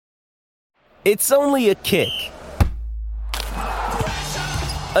It's only a kick,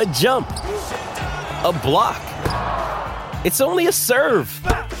 a jump, a block. It's only a serve.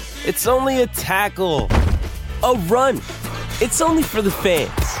 It's only a tackle, a run. It's only for the fans.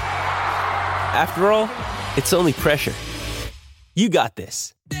 After all, it's only pressure. You got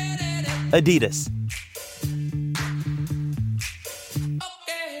this. Adidas.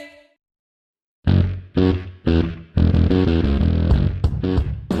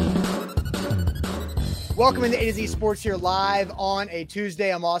 Welcome into A to Z Sports here live on a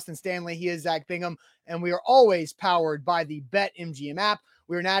Tuesday. I'm Austin Stanley. He is Zach Bingham, and we are always powered by the BetMGM app.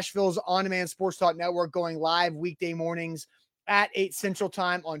 We are Nashville's on-demand sports talk network, going live weekday mornings at 8 Central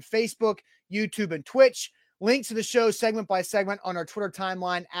Time on Facebook, YouTube, and Twitch. Links to the show segment by segment on our Twitter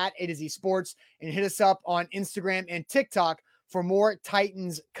timeline at A to Z Sports, and hit us up on Instagram and TikTok for more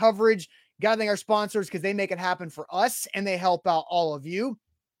Titans coverage. Got to thank our sponsors because they make it happen for us, and they help out all of you.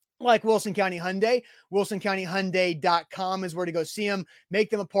 Like Wilson County Hyundai. WilsonCountyHyundai.com is where to go see them. Make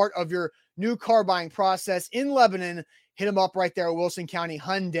them a part of your new car buying process in Lebanon. Hit them up right there at Wilson County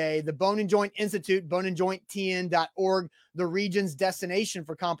Hyundai. The Bone and Joint Institute, boneandjointtn.org, the region's destination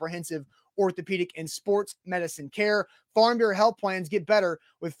for comprehensive orthopedic and sports medicine care. Farm Bureau Health Plans get better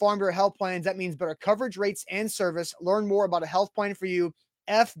with Farm Bureau Health Plans. That means better coverage, rates, and service. Learn more about a health plan for you.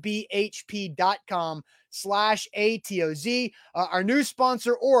 FBHP.com/ATOZ. Our new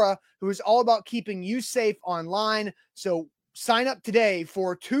sponsor, Aura, who is all about keeping you safe online. So sign up today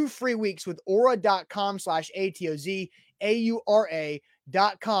for 2 free weeks with aura.com/ATOZ,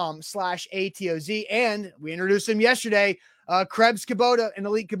 AURA.com/ATOZ. And we introduced him yesterday, Krebs Kubota, an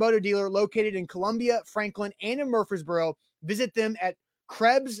elite Kubota dealer located in Columbia, Franklin, and in Murfreesboro. Visit them at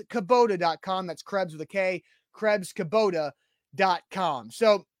KrebsKubota.com. That's Krebs with a K, KrebsKubota.com.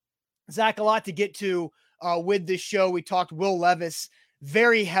 So, Zach, a lot to get to with this show. We talked Will Levis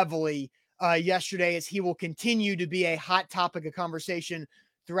very heavily yesterday, as he will continue to be a hot topic of conversation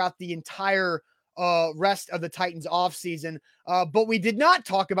throughout the entire rest of the Titans offseason. But we did not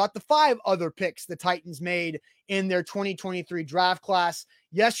talk about the 5 other picks the Titans made in their 2023 draft class.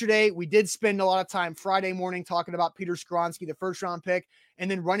 Yesterday, we did spend a lot of time Friday morning talking about Peter Skoronski, the first-round pick,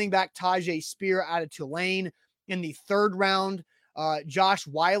 and then running back Tyjae Spear out of Tulane in the 3rd round. Josh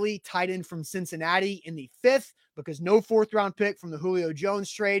Wiley, tight end from Cincinnati, in the 5th, because no 4th-round pick from the Julio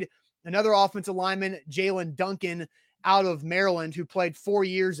Jones trade. Another offensive lineman, Jalen Duncan, out of Maryland, who played 4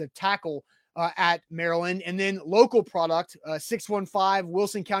 years of tackle at Maryland. And then local product, 615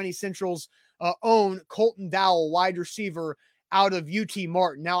 Wilson County Central's own Colton Dowell, wide receiver out of UT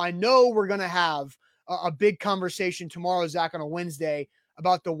Martin. Now, I know we're going to have a big conversation tomorrow, Zach, on a Wednesday,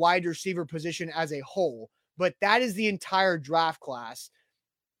 about the wide receiver position as a whole. But that is the entire draft class.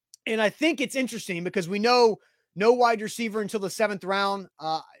 And I think it's interesting because we know no wide receiver until the 7th round.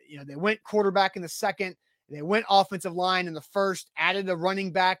 They went quarterback in the 2nd. They went offensive line in the 1st, added a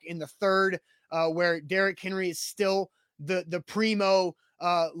running back in the 3rd, where Derrick Henry is still the primo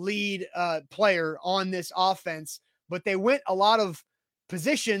lead player on this offense. But they went a lot of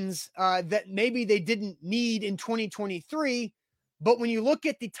positions that maybe they didn't need in 2023. But when you look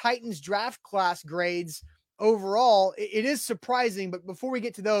at the Titans draft class grades overall, it is surprising. But before we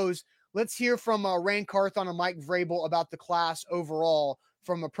get to those, let's hear from Ran Carthon and Mike Vrabel about the class overall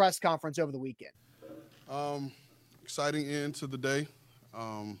from a press conference over the weekend. Exciting end to the day.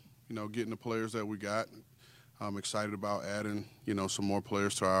 Getting the players that we got. I'm excited about adding, some more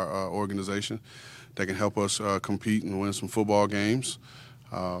players to our organization that can help us compete and win some football games.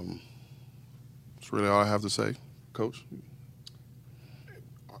 That's really all I have to say, Coach.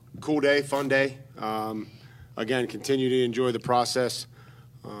 Cool day, fun day. Again, continue to enjoy the process.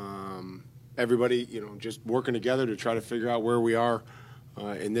 Everybody, just working together to try to figure out where we are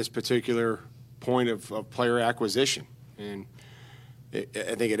in this particular point of player acquisition. And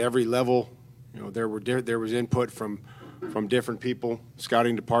I think at every level, there was input from different people,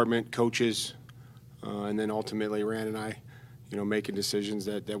 scouting department, coaches, and then ultimately Rand and I, making decisions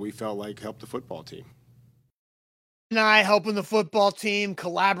that we felt like helped the football team. And I helping the football team,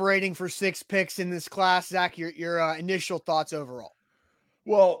 collaborating for 6 picks in this class. Zach, your initial thoughts overall.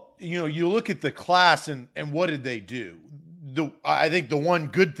 Well, you look at the class and what did they do? I think the one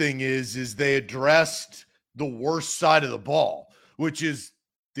good thing is they addressed the worst side of the ball, which is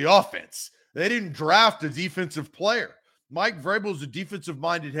the offense. They didn't draft a defensive player. Mike Vrabel is a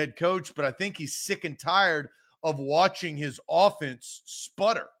defensive-minded head coach, but I think he's sick and tired of watching his offense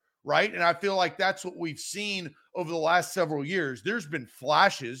sputter, right? And I feel like that's what we've seen over the last several years. There's been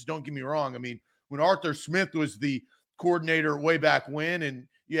flashes, don't get me wrong. I mean, when Arthur Smith was the coordinator way back when, and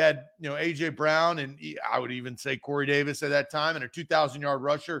You had, A.J. Brown, and I would even say Corey Davis at that time, and a 2,000-yard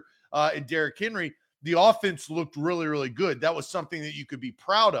rusher in Derrick Henry. The offense looked really, really good. That was something that you could be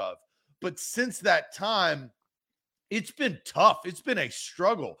proud of. But since that time, it's been tough. It's been a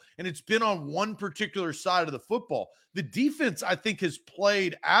struggle, and it's been on one particular side of the football. The defense, I think, has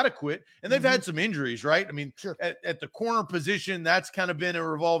played adequate, and they've had some injuries, right? I mean, Sure. at the corner position, that's kind of been a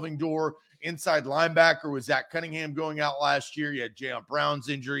revolving door. Inside linebacker was Zach Cunningham going out last year. You had Jayon Brown's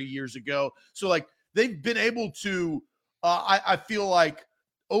injury years ago. So, like, they've been able to, I feel like,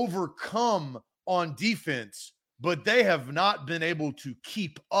 overcome on defense, but they have not been able to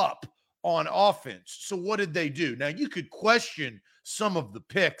keep up on offense. So what did they do? Now, you could question some of the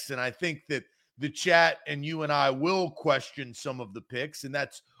picks, and I think that the chat and you and I will question some of the picks, and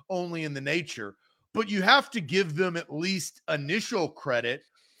that's only in the nature. But you have to give them at least initial credit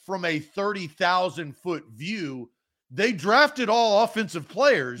from a 30,000-foot view. They drafted all offensive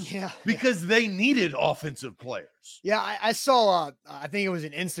players because they needed offensive players. Yeah, I saw, I think it was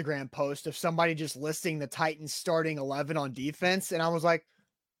an Instagram post of somebody just listing the Titans starting 11 on defense, and I was like,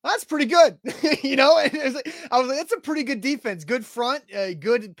 that's pretty good. I was like, that's a pretty good defense, good front,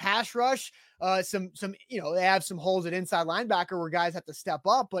 good pass rush. Some, they have some holes at inside linebacker where guys have to step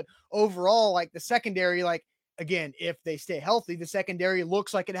up, but overall, like the secondary, like again, if they stay healthy, the secondary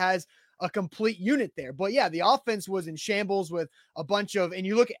looks like it has a complete unit there. But yeah, the offense was in shambles with a bunch of, and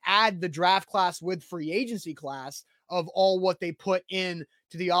you add the draft class with free agency class of all what they put in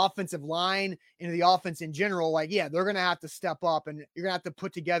to the offensive line, into the offense in general. Like, yeah, they're going to have to step up, and you're going to have to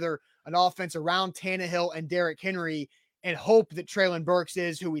put together an offense around Tannehill and Derrick Henry and hope that Treylon Burks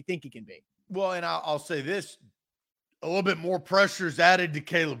is who we think he can be. Well, and I'll say this, a little bit more pressure is added to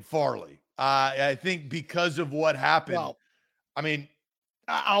Caleb Farley. I think because of what happened. Well, I mean,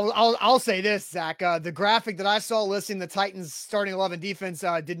 I'll say this, Zach. The graphic that I saw listing the Titans starting 11 defense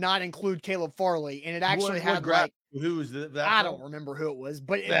did not include Caleb Farley, and it actually had who was that? I don't remember who it was,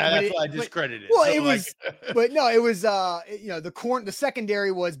 but that's why I discredited it. Well, it was, but no, it was the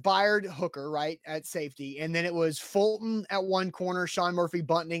secondary was Byard Hooker, right, at safety, and then it was Fulton at one corner, Sean Murphy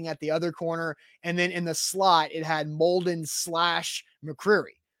Bunting at the other corner, and then in the slot it had Molden /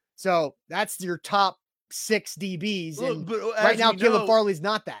 McCreary. So that's your top 6 DBs. And but right now, Caleb Farley's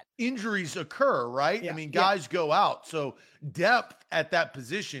not that. Injuries occur, right? Yeah, I mean, guys go out. So depth at that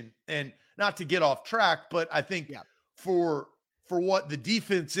position, and not to get off track, but I think for what the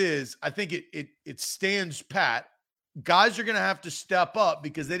defense is, I think it stands pat. Guys are going to have to step up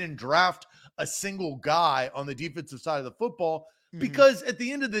because they didn't draft a single guy on the defensive side of the football because at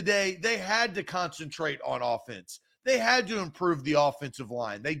the end of the day, they had to concentrate on offense. They had to improve the offensive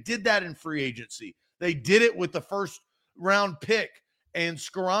line. They did that in free agency. They did it with the first round pick and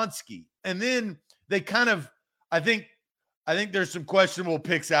Skoronski. And then they kind of, I think there's some questionable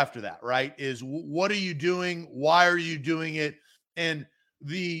picks after that, right? Is what are you doing? Why are you doing it? And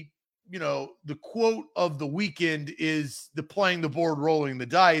the quote of the weekend is the playing the board, rolling the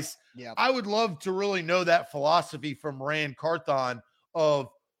dice. Yeah. I would love to really know that philosophy from Ran Carthon of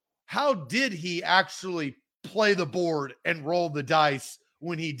how did he actually play the board and roll the dice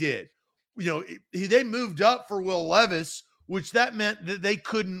when he did. They moved up for Will Levis, which that meant that they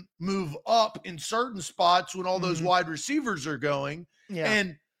couldn't move up in certain spots when all those wide receivers are going. Yeah.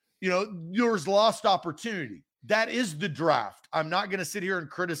 And, there was lost opportunity. That is the draft. I'm not going to sit here and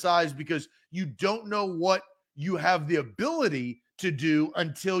criticize because you don't know what you have the ability to do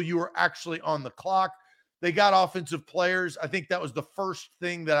until you are actually on the clock. They got offensive players. I think that was the first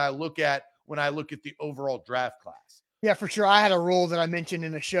thing that I look at when I look at the overall draft class. Yeah, for sure. I had a rule that I mentioned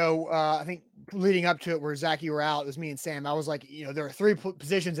in a show, I think leading up to it where Zach, you were out, it was me and Sam. I was like, there are 3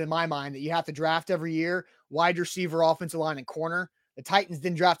 positions in my mind that you have to draft every year: wide receiver, offensive line, and corner. The Titans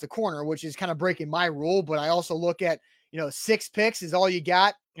didn't draft a corner, which is kind of breaking my rule, but I also look at, 6 picks is all you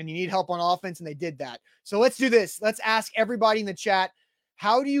got and you need help on offense, and they did that. So let's do this. Let's ask everybody in the chat,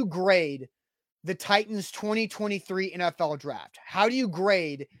 how do you grade the Titans 2023 NFL draft? How do you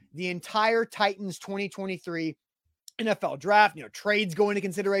grade the entire Titans 2023 NFL draft? Trades go into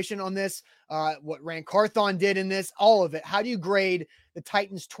consideration on this, what Ran Carthon did in this, all of it. How do you grade the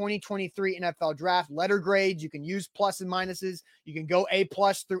Titans 2023 NFL draft? Letter grades. You can use plus and minuses. You can go A+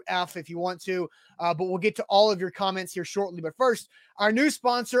 through F if you want to, but we'll get to all of your comments here shortly. But first, our new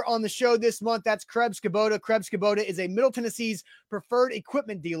sponsor on the show this month, that's Krebs Kubota. Krebs Kubota is a Middle Tennessee's preferred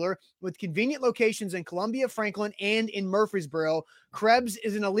equipment dealer with convenient locations in Columbia, Franklin, and in Murfreesboro. Krebs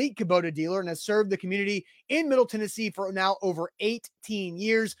is an elite Kubota dealer and has served the community in Middle Tennessee for now over 18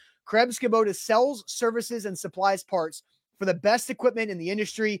 years. Krebs Kubota sells, services, and supplies parts for the best equipment in the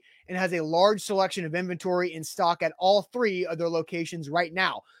industry and has a large selection of inventory in stock at all 3 of their locations right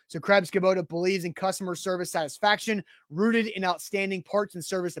now. So Krebs Kubota believes in customer service satisfaction rooted in outstanding parts and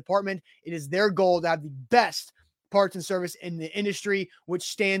service department. It is their goal to have the best parts and service in the industry, which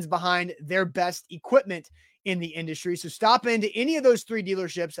stands behind their best equipment in the industry. So stop into any of those 3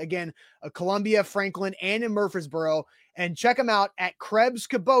 dealerships, again, Columbia, Franklin, and in Murfreesboro, and check them out at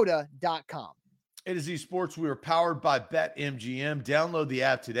KrebsKubota.com. A to Z Sports, we are powered by BetMGM. Download the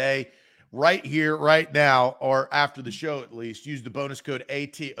app today, right here, right now, or after the show at least. Use the bonus code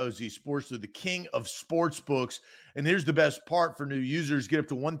ATOZ Sports. They're the king of sports books. And here's the best part for new users. Get up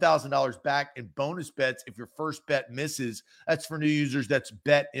to $1,000 back in bonus bets if your first bet misses. That's for new users. That's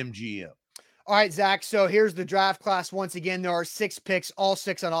BetMGM. All right, Zach. So here's the draft class. Once again, there are 6 picks, all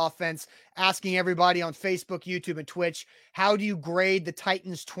 6 on offense. Asking everybody on Facebook, YouTube, and Twitch, how do you grade the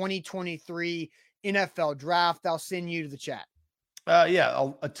Titans 2023 NFL draft? I'll send you to the chat. Yeah,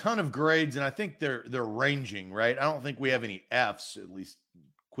 a ton of grades, and I think they're ranging, right? I don't think we have any Fs, at least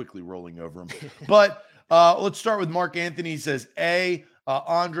quickly rolling over them. But let's start with Mark Anthony. He says A.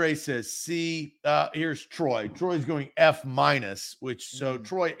 Andre says C. Here's Troy. Troy's going F-, which so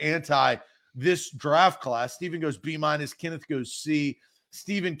Troy anti this draft class. Stephen goes B-. Kenneth goes C.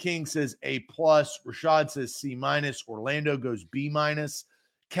 Stephen King says A+. Rashad says C-. Orlando goes B-.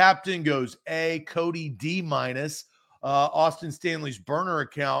 Captain goes A. Cody D-. Austin Stanley's burner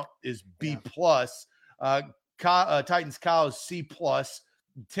account is B+. Titans Kyle is C+.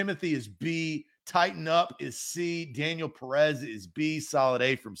 Timothy is B. Tighten Up is C. Daniel Perez is B. Solid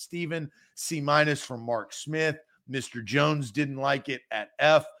A from Steven. C- from Mark Smith. Mr. Jones didn't like it at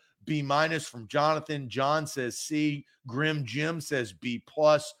F. B- from Jonathan. John says C. Grim Jim says B+.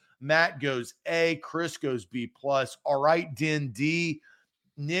 Matt goes A. Chris goes B+. All right, Den D.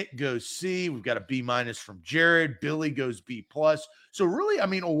 Nick goes C. We've got a B- from Jared. Billy goes B+. So really, I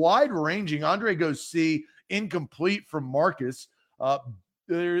mean, a wide ranging. Andre goes C. Incomplete from Marcus.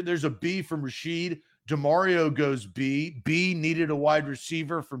 There's a B from Rashid. DeMario goes B. B needed a wide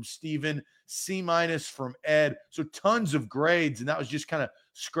receiver from Steven. C- from Ed. So tons of grades, and that was just kind of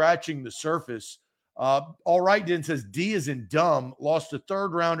scratching the surface. All right, Den says D is in dumb. Lost a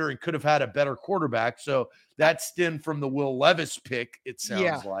 3rd rounder and could have had a better quarterback. So that stemmed from the Will Levis pick, it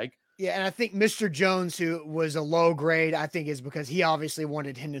sounds like. Yeah, and I think Mr. Jones, who was a low grade, I think is because he obviously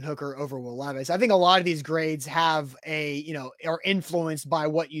wanted Hendon Hooker over Will Levis. I think a lot of these grades have are influenced by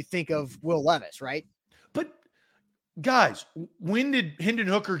what you think of Will Levis, right? But guys, when did Hendon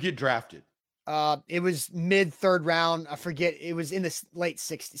Hooker get drafted? It was mid 3rd round. I forget. It was in the late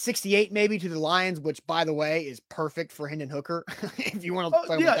 60s, 68 maybe, to the Lions, which, by the way, is perfect for Hendon Hooker. If you want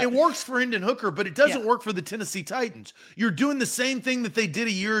to, it works for Hendon Hooker, but it doesn't work for the Tennessee Titans. You're doing the same thing that they did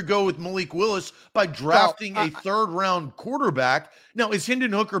a year ago with Malik Willis by drafting a 3rd round quarterback. Now, is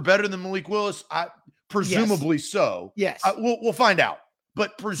Hendon Hooker better than Malik Willis? Presumably so. Yes. We'll find out,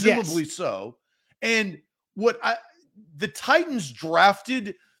 but presumably so. And the Titans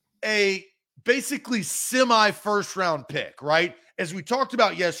drafted a basically semi-first round pick, right? As we talked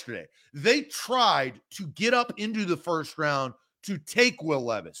about yesterday, they tried to get up into the 1st round to take Will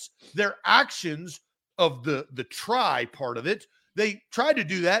Levis. Their actions of the try part of it, they tried to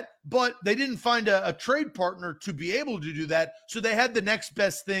do that, but they didn't find a trade partner to be able to do that. So they had the next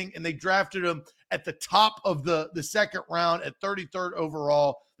best thing, and they drafted him at the top of the 2nd round at 33rd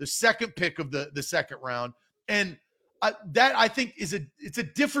overall, the 2nd pick of the 2nd round. And that, I think, it's a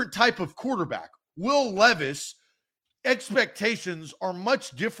different type of quarterback. Will Levis, expectations are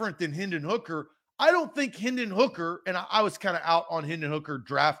much different than Hendon Hooker. I don't think Hendon Hooker, and I was kind of out on Hendon Hooker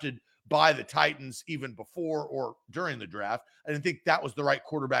drafted by the Titans even before or during the draft. I didn't think that was the right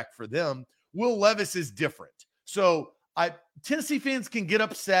quarterback for them. Will Levis is different. So Tennessee fans can get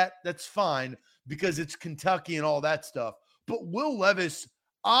upset. That's fine because it's Kentucky and all that stuff. But Will Levis,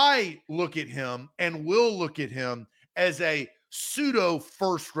 I look at him and will look at him as a pseudo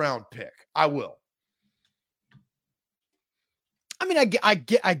 1st round pick. I will. I mean, I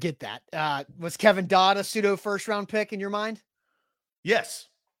get that. Was Kevin Dodd a pseudo 1st round pick in your mind? Yes.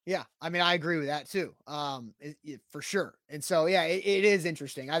 Yeah. I mean, I agree with that too. For sure. And so, yeah, it is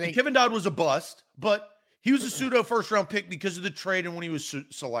interesting. I think and Kevin Dodd was a bust, but he was a pseudo 1st round pick because of the trade and when he was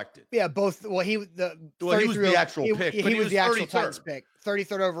selected. Yeah, both. Well, he was the actual pick. He was the actual Titans pick.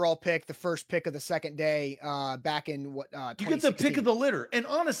 33rd overall pick, the 1st pick of the 2nd day, back in what? You get the pick of the litter. And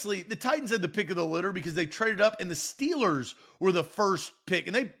honestly, the Titans had the pick of the litter because they traded up, and the Steelers were the 1st pick,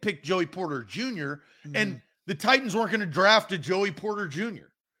 and they picked Joey Porter Jr. Mm-hmm. And the Titans weren't going to draft a Joey Porter Jr.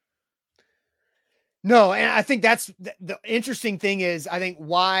 No, and I think that's the interesting thing is I think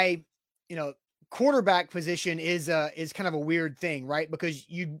why quarterback position is kind of a weird thing, right? Because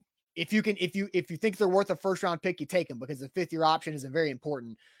if you think they're worth a first round pick, you take them because the 5th-year option is very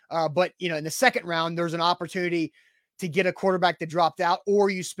important. But in the second round, there's an opportunity to get a quarterback that dropped out, or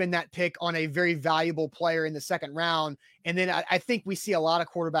you spend that pick on a very valuable player in the second round. And then I think we see a lot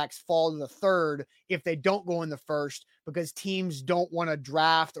of quarterbacks fall to the third if they don't go in the first, because teams don't want to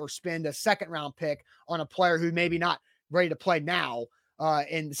draft or spend a second round pick on a player who maybe not ready to play now.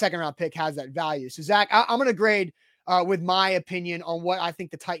 And the second round pick has that value. So Zach, I'm going to grade with my opinion on what I think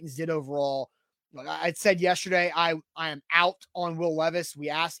the Titans did overall. I said yesterday, I am out on Will Levis. We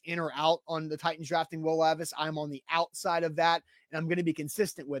asked in or out on the Titans drafting Will Levis. I'm on the outside of that, and I'm going to be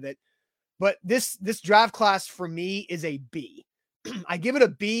consistent with it. But this draft class for me is a B. I give it a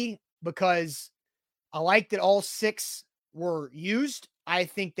B because I like that all 6 were used. I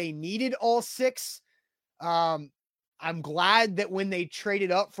think they needed all 6. I'm glad that when they traded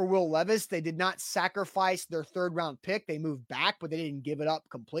up for Will Levis, they did not sacrifice their 3rd round pick. They moved back, but they didn't give it up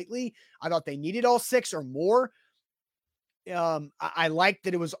completely. I thought they needed all 6 or more. I liked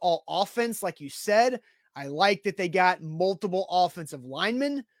that it was all offense, like you said. I like that they got multiple offensive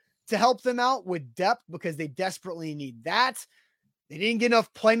linemen to help them out with depth, because they desperately need that. They didn't get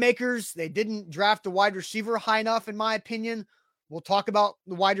enough playmakers. They didn't draft the wide receiver high enough, in my opinion. We'll talk about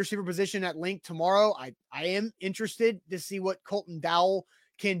the wide receiver position at length tomorrow. I am interested to see what Colton Dowell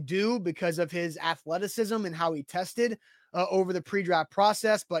can do because of his athleticism and how he tested over the pre-draft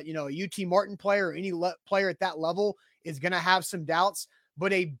process. But, a UT Martin player or any player at that level is going to have some doubts.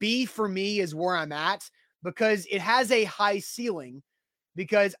 But a B for me is where I'm at, because it has a high ceiling,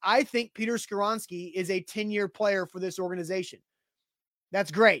 because I think Peter Skoronski is a 10-year player for this organization. That's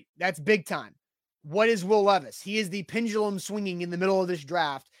great. That's big time. What is Will Levis? He is the pendulum swinging in the middle of this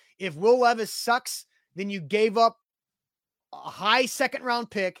draft. If Will Levis sucks, then you gave up a high 2nd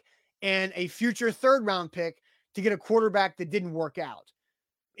round pick and a future 3rd round pick to get a quarterback that didn't work out.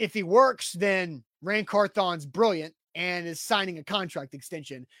 If he works, then Ran Carthon's brilliant and is signing a contract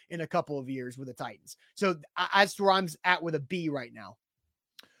extension in a couple of years with the Titans. So that's where I'm at with a B right now.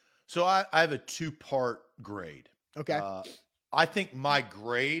 So I have a 2-part grade. Okay. I think my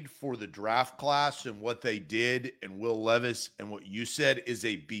grade for the draft class and what they did and Will Levis and what you said is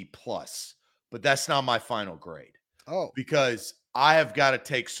a B+, but that's not my final grade. Oh, because I have got to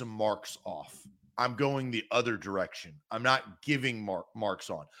take some marks off. I'm going the other direction. I'm not giving marks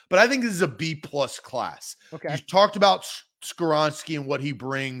on, but I think this is a B+ class. Okay. You talked about Skoronski and what he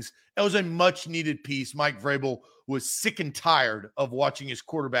brings. That was a much needed piece. Mike Vrabel was sick and tired of watching his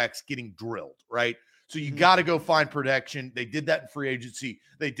quarterbacks getting drilled, right? So you got to go find protection. They did that in free agency.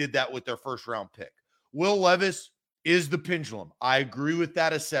 They did that with their 1st round pick. Will Levis is the pendulum. I agree with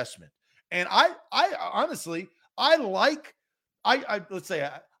that assessment. And I honestly, I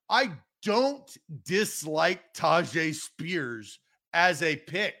don't dislike Tyjae Spears as a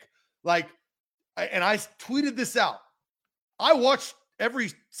pick. And I tweeted this out. I watched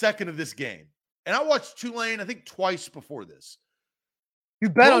every second of this game, and I watched Tulane, I think, twice before this. You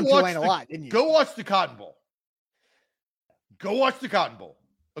bet on Tulane a lot, didn't you? Go watch the Cotton Bowl.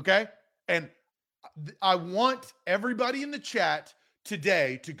 Okay? And I want everybody in the chat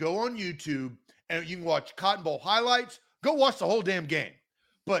today to go on YouTube, and you can watch Cotton Bowl highlights. Go watch the whole damn game.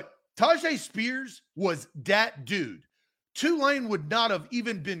 But Tyjae Spears was that dude. Tulane would not have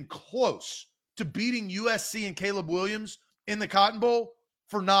even been close to beating USC and Caleb Williams in the Cotton Bowl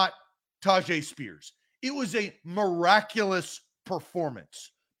for not Tyjae Spears. It was a miraculous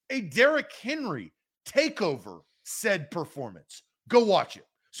performance. A Derrick Henry takeover said performance. Go watch it.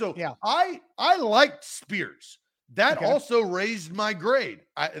 So yeah. I liked Spears. That also raised my grade,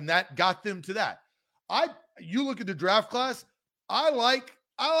 and that got them to that. You look at the draft class, I like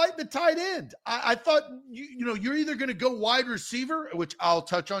the tight end. I thought you're either going to go wide receiver, which I'll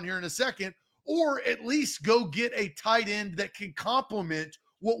touch on here in a second, or at least go get a tight end that can complement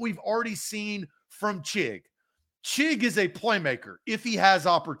what we've already seen from Chig. Chig is a playmaker if he has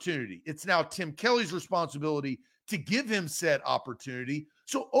opportunity. It's now Tim Kelly's responsibility to give him said opportunity.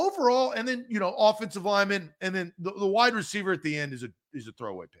 So overall, and then, offensive lineman, and then the wide receiver at the end is a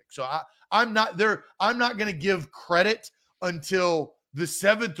throwaway pick. So I'm not going to give credit until the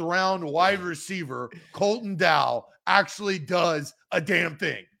 7th round wide receiver, Colton Dowell, actually does a damn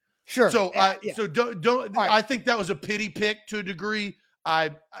thing. Sure. So don't right. I think that was a pity pick to a degree.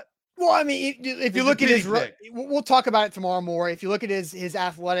 Well, I mean, if you look at his, we'll talk about it tomorrow more. If you look at his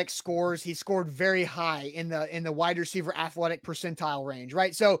athletic scores, he scored very high in the wide receiver athletic percentile range,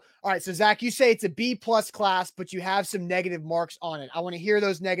 right? So, all right. So Zach, you say it's a B+ class, but you have some negative marks on it. I want to hear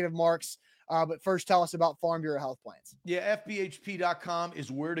those negative marks But first, tell us about Farm Bureau Health Plans. Yeah, FBHP.com is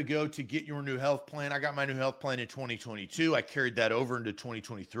where to go to get your new health plan. I got my new health plan in 2022. I carried that over into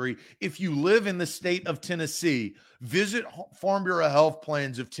 2023. If you live in the state of Tennessee, visit Farm Bureau Health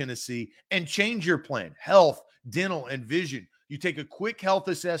Plans of Tennessee and change your plan. Health, dental, and vision. You take a quick health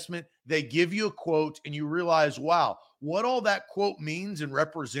assessment, they give you a quote, and you realize, wow, what all that quote means and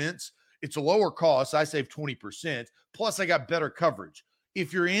represents. It's a lower cost. I save 20%. Plus, I got better coverage.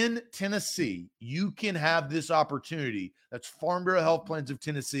 If you're in Tennessee, you can have this opportunity. That's Farm Bureau Health Plans of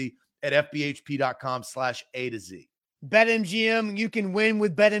Tennessee at FBHP.com/A to Z. BetMGM, you can win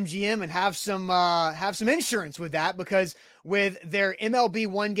with BetMGM and have some insurance with that, because with their MLB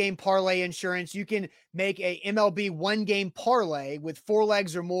one game parlay insurance, you can make a MLB one game parlay with 4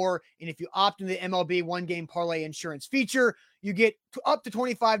 legs or more. And if you opt into the MLB one game parlay insurance feature, you get up to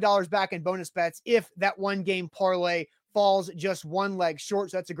 $25 back in bonus bets if that one game parlay falls just 1 leg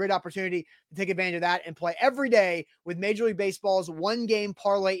short. So that's a great opportunity to take advantage of that and play every day with Major League Baseball's one game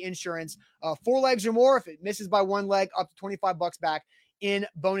parlay insurance. 4 legs or more. If it misses by 1 leg, up to $25 back in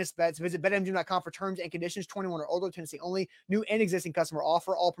bonus bets. Visit BetMGM.com for terms and conditions. 21 or older, Tennessee only. New and existing customer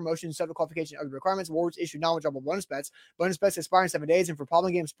offer. All promotions subject to qualification and other requirements. Awards issued non-withdrawable bonus bets. Bonus bets expire in 7 days. And for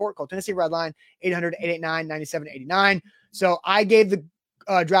problem game support, call Tennessee Redline 800-889-9789. So I gave the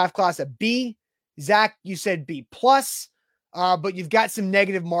draft class a B. Zach, you said B plus, but you've got some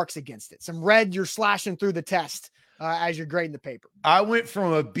negative marks against it. Some red, you're slashing through the test as you're grading the paper. I went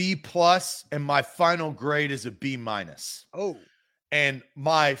from a B plus, and my final grade is a B minus. Oh. And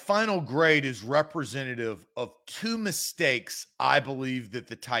my final grade is representative of 2 mistakes I believe that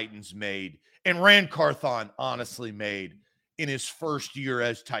the Titans made, and Ran Carthon honestly made in his first year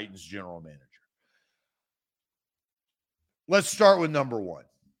as Titans general manager. Let's start with number 1.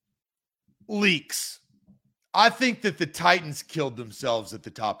 Leaks. I think that the Titans killed themselves at the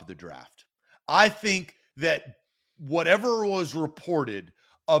top of the draft. I think that whatever was reported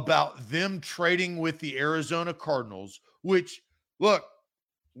about them trading with the Arizona Cardinals, which, look,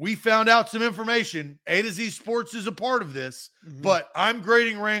 we found out some information. A to Z Sports is a part of this, but I'm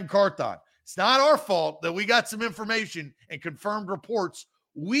grading Ran Carthon. It's not our fault that we got some information and confirmed reports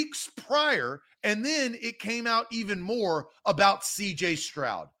weeks prior, and then it came out even more about CJ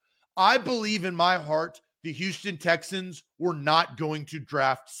Stroud. I believe in my heart the Houston Texans were not going to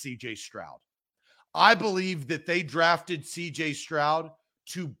draft CJ Stroud. I believe that they drafted CJ Stroud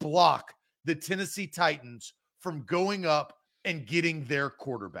to block the Tennessee Titans from going up and getting their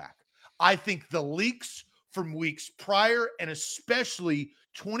quarterback. I think the leaks from weeks prior, and especially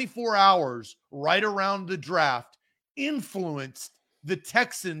 24 hours right around the draft, influenced the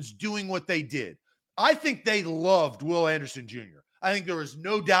Texans doing what they did. I think they loved Will Anderson Jr. I think there was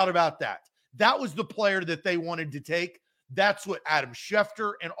no doubt about that. That was the player that they wanted to take. That's what Adam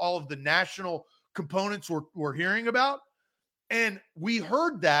Schefter and all of the national components were hearing about. And we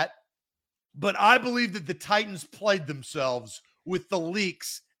heard that, but I believe that the Titans played themselves with the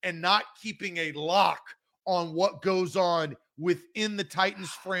leaks and not keeping a lock on what goes on within the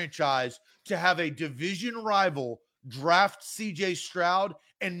Titans franchise to have a division rival draft CJ Stroud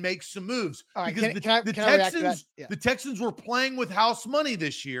and make some moves. Right, because the Texans were playing with house money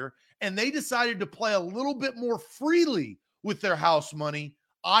this year, and they decided to play a little bit more freely with their house money,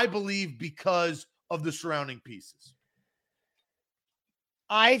 I believe, because of the surrounding pieces.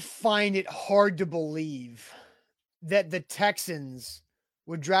 I find it hard to believe that the Texans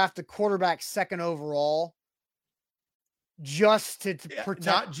would draft a quarterback 2nd overall just to protect.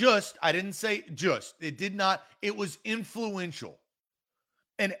 Not just. I didn't say just. It did not. It was influential.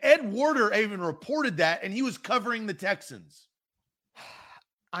 And Ed Warder even reported that, and he was covering the Texans.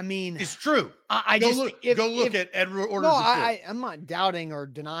 I mean, it's true. Go look at Ed Warder. No, I'm not doubting or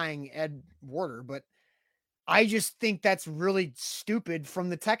denying Ed Warder, but I just think that's really stupid from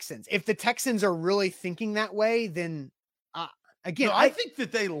the Texans. If the Texans are really thinking that way, then again, I think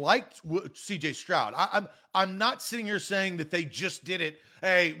that they liked CJ Stroud. I'm not sitting here saying that they just did it.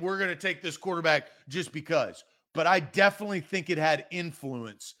 Hey, we're going to take this quarterback just because. But I definitely think it had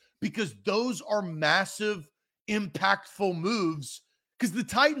influence, because those are massive, impactful moves. Because the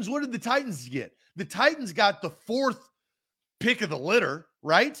Titans, what did the Titans get? The Titans got the 4th pick of the litter,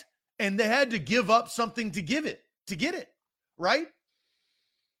 right? And they had to give up something to get it, right?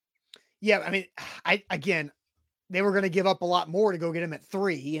 Yeah, I mean, they were going to give up a lot more to go get him at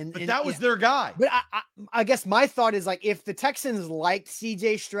 3. But that was their guy. But I guess my thought is, like, if the Texans liked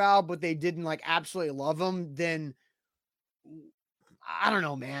CJ Stroud, but they didn't like absolutely love him, then I don't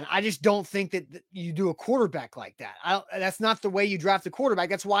know, man. I just don't think that you do a quarterback like that. That's not the way you draft a quarterback.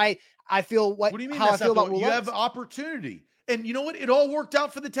 That's why I feel what do you mean? How I feel about Will you have opportunity. And you know what? It all worked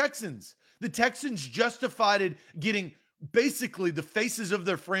out for the Texans. The Texans justified it getting basically the faces of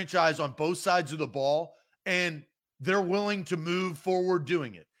their franchise on both sides of the ball, and they're willing to move forward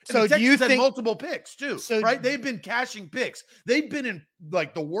doing it. And So the do you Texans had think multiple picks too, so right? They've been cashing picks. They've been in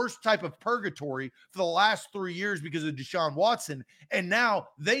like the worst type of purgatory for the last 3 years because of Deshaun Watson. And now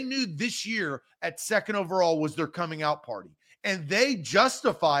they knew this year at second overall was their coming out party. And they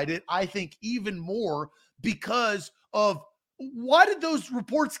justified it, I think, even more because of why did those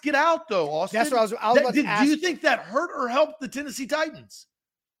reports get out though, Austin? That's what I was about to ask. Do you think that hurt or helped the Tennessee Titans?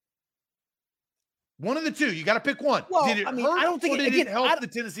 One of the two. You got to pick one. Well, Did it I mean, hurt I don't think or it- did it again, help the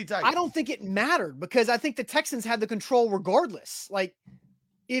Tennessee Titans? I don't think it mattered because I think the Texans had the control regardless. Like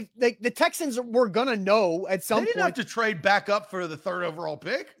if the Texans were gonna know at some They didn't point, have to trade back up for the third overall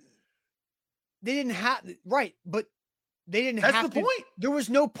pick. they didn't have right, but they didn't That's have the to. point. There was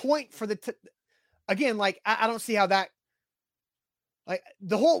no point for again, like I don't see how that like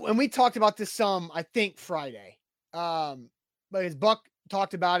the whole and we talked about this some, I think Friday. But his Buck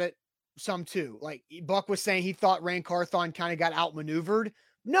talked about it some too. Like Buck was saying he thought Rand Carthon kind of got outmaneuvered.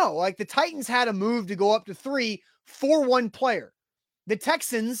 No, like the Titans had a move to go up to 3 for one player. The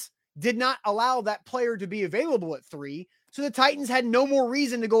Texans did not allow that player to be available at 3. So the Titans had no more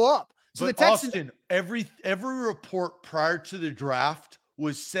reason to go up. So But the Texans, Austin, every report prior to the draft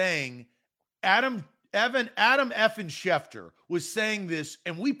was saying Adam Effin Schefter was saying this,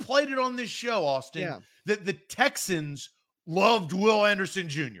 and we played it on this show, Austin, Yeah. that the Texans loved Will Anderson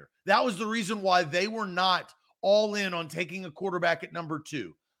Jr. That was the reason why they were not all in on taking a quarterback at number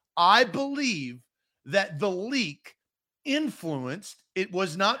 2. I believe that the leak influenced, it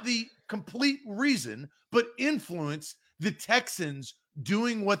was not the complete reason, but influenced the Texans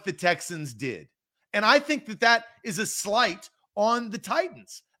doing what the Texans did. And I think that is a slight on the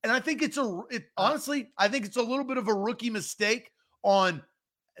Titans. And I think honestly, I think it's a little bit of a rookie mistake on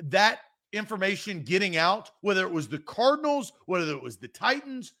that information getting out, whether it was the Cardinals, whether it was the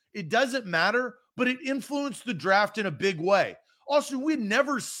Titans, it doesn't matter, but it influenced the draft in a big way. Also, we'd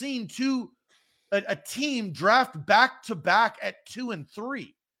never seen a team draft back to back at 2 and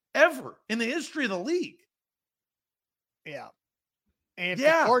 3 ever in the history of the league. yeah. And if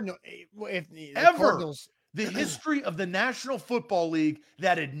Yeah. the Cardinal, if the Ever. Cardinals, The history of the National Football League,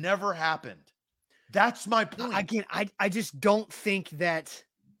 that had never happened. That's my point. again, I just don't think that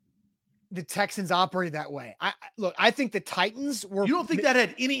the Texans operated that way. Look, I think the Titans were. You don't think that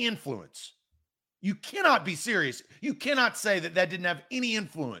had any influence? You cannot be serious. You cannot say that didn't have any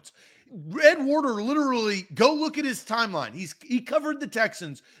influence. Ed Warder literally, go look at his timeline. He covered the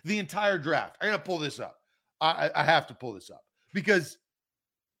Texans the entire draft. I got to pull this up. I have to pull this up because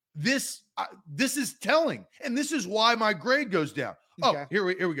this is telling, and this is why my grade goes down. Okay. Oh,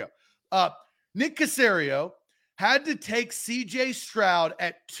 here we go. Nick Caserio had to take CJ Stroud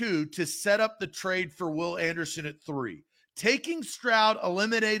at 2 to set up the trade for Will Anderson at 3. Taking Stroud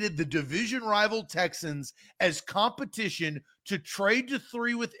eliminated the division rival Texans as competition to trade to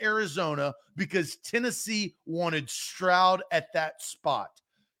 3 with Arizona because Tennessee wanted Stroud at that spot.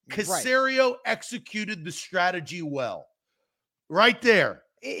 Caserio executed the strategy well. Right there.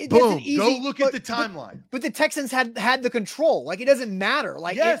 It Boom. isn't easy, Go look at the but- timeline. But the Texans had the control. Like it doesn't matter.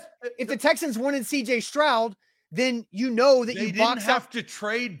 Like Yes. if the Texans wanted CJ Stroud, then you know that They you didn't box have out. to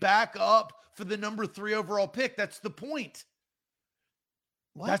trade back up for the number 3 overall pick. That's the point.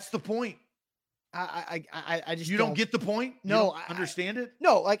 What? That's the point. I just You don't get the point? You No, don't understand it?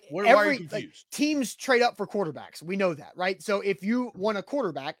 no, like Why are you like, confused? teams trade up for quarterbacks. We know that, right? So if you want a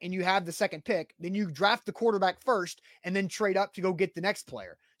quarterback and you have the second pick, then you draft the quarterback first and then trade up to go get the next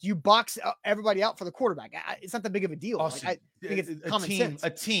player. You box everybody out for the quarterback. It's not that big of a deal. Like, Austin, I think it's common sense. A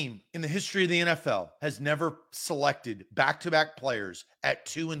team in the history of the NFL has never selected back-to-back players at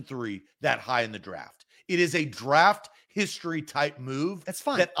 2 and 3 that high in the draft. It is a draft history type move. That's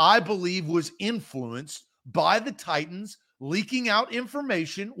fine. That I believe was influenced by the Titans leaking out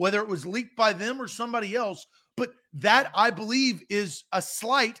information, whether it was leaked by them or somebody else. But that I believe is a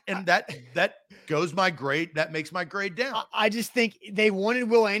slight, and that goes my grade. That makes my grade down. I just think they wanted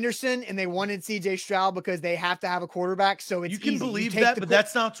Will Anderson and they wanted CJ Stroud because they have to have a quarterback. So it's You can easy. believe take that, the but quar-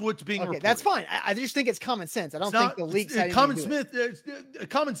 that's not what's being okay. reported. That's fine. I just think it's common sense. I don't It's think not- the leaks it's- had common anything to do with Smith.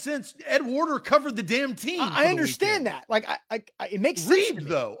 Common sense. Ed Warder covered the damn team. it. for I the understand weekend. that. Like it makes sense. to Read me.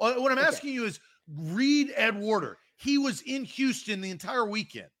 though. What I'm Okay. asking you is read Ed Warder. He was in Houston the entire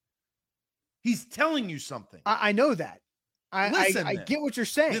weekend. He's telling you something. I know that. Listen I then. get what you're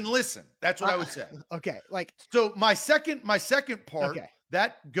saying. Then listen. That's what I would say. Okay, like So my second part Okay.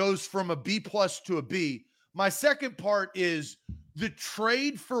 that goes from a B plus to a B. My second part is the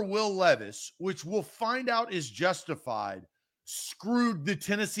trade for Will Levis, which we'll find out is justified, screwed the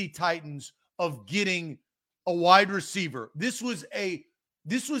Tennessee Titans of getting a wide receiver. This was a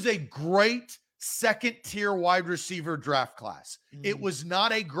great second tier wide receiver draft class. It was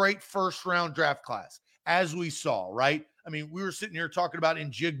not a great first round draft class, as we saw, right? I mean, we were sitting here talking about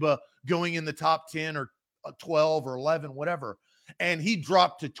Njigba going in the top 10 or 12 or 11, whatever, and he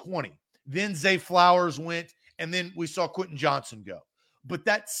dropped to 20. Then Zay Flowers went, and then we saw Quentin Johnson go. But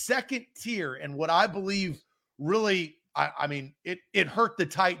that second tier, and what I believe really, I mean, it hurt the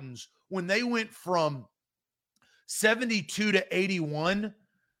Titans when they went from 72 to 81,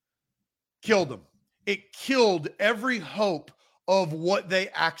 killed them. It killed every hope of what they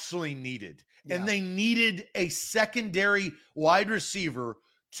actually needed. Yeah. And they needed a secondary wide receiver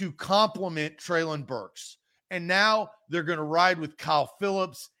to complement Treylon Burks. And now they're going to ride with Kyle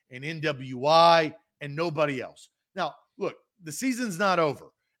Phillips and NWI and nobody else. Now, look, the season's not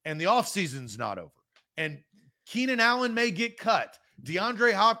over and the offseason's not over. And Keenan Allen may get cut.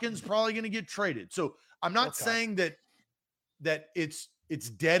 DeAndre Hopkins probably going to get traded. So I'm not saying that it's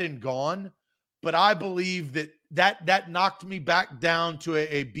dead and gone, but I believe that knocked me back down to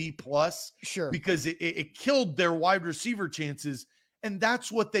a B plus. Sure. Because it killed their wide receiver chances, and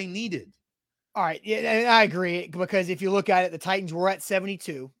that's what they needed. All right. Yeah, and I agree, because if you look at it, the Titans were at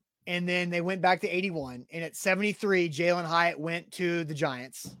 72, and then they went back to 81. And at 73, Jalen Hyatt went to the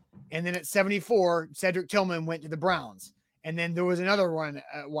Giants. And then at 74, Cedric Tillman went to the Browns. And then there was another one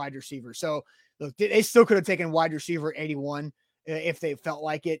wide receiver. So look, they still could have taken wide receiver at 81 if they felt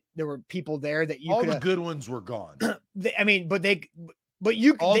like it. There were people there that you all could. The good ones were gone. Good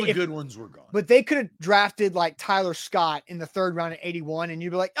ones were gone. But they could have drafted like Tyler Scott in the third round at 81, and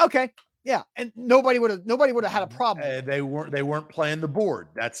you'd be like, okay, yeah, and nobody would have had a problem. They weren't playing the board.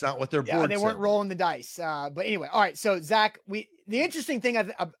 That's not what their board. They weren't rolling the dice. But anyway, all right. So Zach, the interesting thing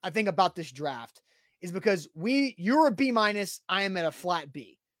I think about this draft is because you're a B minus, I am at a flat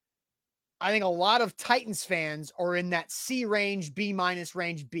B. I think a lot of Titans fans are in that C range, B minus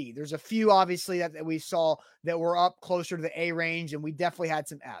range B. There's a few obviously that we saw that were up closer to the A range, and we definitely had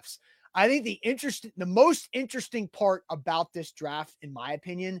some Fs. I think the most interesting part about this draft, in my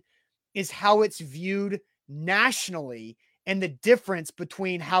opinion, is how it's viewed nationally and the difference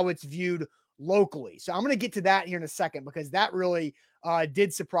between how it's viewed locally. So I'm going to get to that here in a second, because that really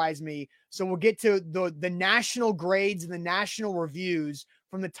did surprise me. So we'll get to the national grades and the national reviews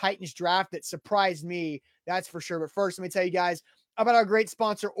from the Titans draft that surprised me. That's for sure. But first, let me tell you guys about our great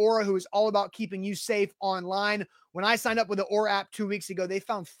sponsor, Aura, who is all about keeping you safe online. When I signed up with the Aura app 2 weeks ago, they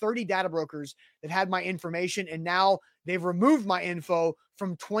found 30 data brokers that had my information, and now they've removed my info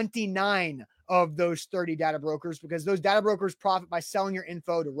from 29 of those 30 data brokers, because those data brokers profit by selling your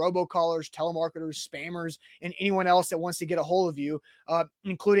info to robocallers, telemarketers, spammers, and anyone else that wants to get a hold of you,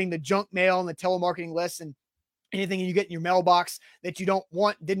 including the junk mail and the telemarketing lists and anything you get in your mailbox that you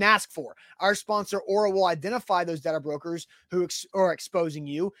didn't ask for. Our sponsor, Aura, will identify those data brokers who are exposing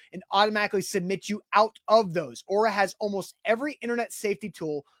you and automatically submit you out of those. Aura has almost every internet safety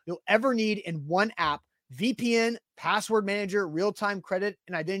tool you'll ever need in one app: VPN, password manager, real-time credit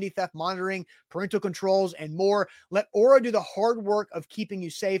and identity theft monitoring, parental controls, and more. Let Aura do the hard work of keeping you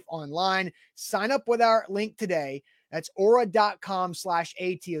safe online. Sign up with our link today. That's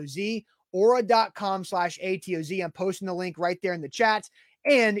aura.com/ATOZ. Aura.com/ATOZ. I'm posting the link right there in the chat,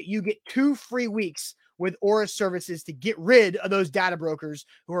 and you get 2 free weeks with Aura services to get rid of those data brokers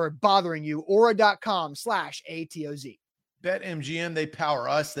who are bothering you. Aura.com/ATOZ. BetMGM, they power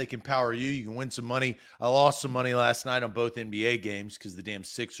us. They can power you. You can win some money. I lost some money last night on both NBA games because the damn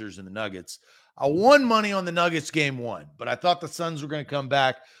Sixers and the Nuggets. I won money on the Nuggets game 1, but I thought the Suns were going to come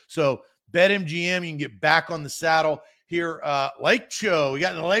back. So BetMGM, you can get back on the saddle here. Lake Show, we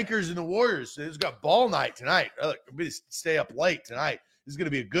got the Lakers and the Warriors. So it's got ball night tonight. Look, we stay up late tonight. This is going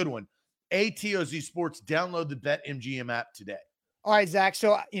to be a good one. ATOZ Sports, download the BetMGM app today. All right, Zach.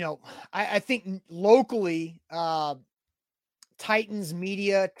 So, I think locally, Titans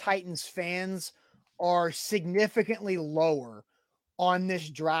media, Titans fans are significantly lower on this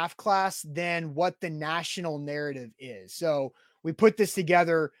draft class than what the national narrative is. So we put this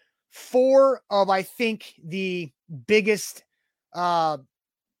together. 4 of, I think, the biggest, outlets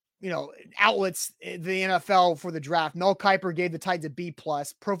in the NFL for the draft. Mel Kiper gave the Titans a B+,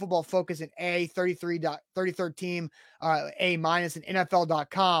 Pro Football Focus an A, 33rd team, A-, and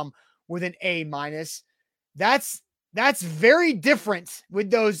NFL.com with an A-. That's very different with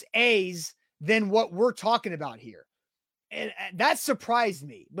those A's than what we're talking about here. And that surprised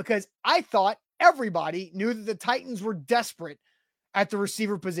me, because I thought everybody knew that the Titans were desperate at the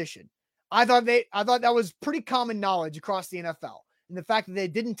receiver position. I thought that was pretty common knowledge across the NFL. And the fact that they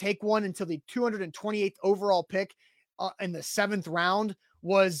didn't take one until the 228th overall pick in the 7th round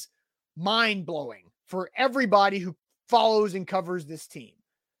was mind blowing for everybody who follows and covers this team.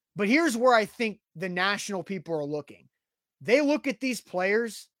 But here's where I think the national people are looking. They look at these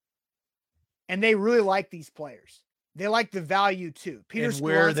players and they really like these players. They like the value too. Peter and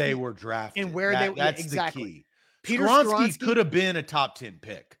where they were drafted. And where that's exactly. The key. Peter Skoronski could have been a top 10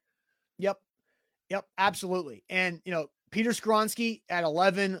 pick. Yep, absolutely. And, Peter Skoronski at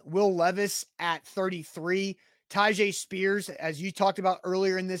 11, Will Levis at 33, Tyjae Spears, as you talked about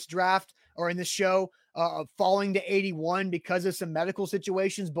earlier in this draft or in this show, falling to 81 because of some medical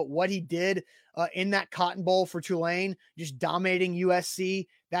situations. But what he did in that Cotton Bowl for Tulane, just dominating USC,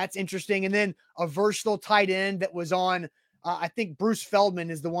 that's interesting. And then a versatile tight end that was on, I think Bruce Feldman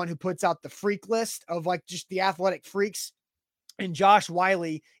is the one who puts out the freak list of like just the athletic freaks. And Josh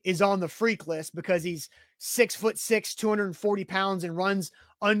Wiley is on the freak list because he's 6'6", 240 pounds and runs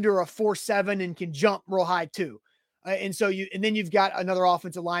under a 4.7 and can jump real high too. And then you've got another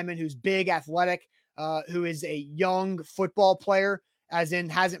offensive lineman who's big, athletic, who is a young football player, as in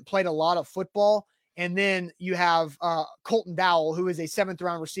hasn't played a lot of football. And then you have Colton Dowell, who is a 7th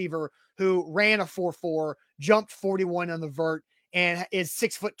round receiver who ran a 4.4, jumped 41 on the vert, and is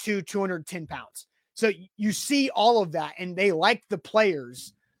 6'2", 210 pounds. So you see all of that, and they like the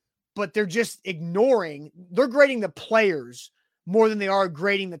players, but they're just they're grading the players more than they are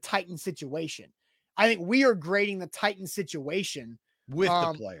grading the Titans situation. I think we are grading the Titans situation with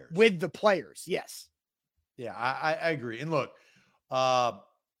the players. With the players, yes. Yeah, I agree. And look,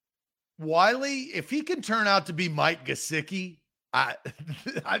 Wiley, if he can turn out to be Mike Gesicki, I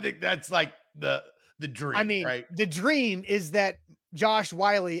think that's like the dream. I mean, right? The dream is that Josh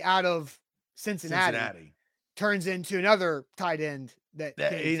Wiley out of Cincinnati turns into another tight end that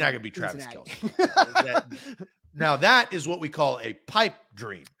he's not going to be Travis Kelce. Now that is what we call a pipe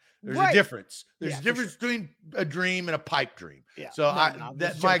dream. There's a difference. There's a difference between a dream and a pipe dream. Yeah. So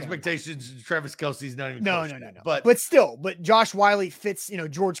my expectations, Travis Kelce's not even close. No. But Josh Wiley fits,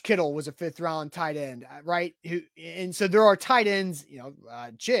 George Kittle was a 5th round tight end, right? And so there are tight ends,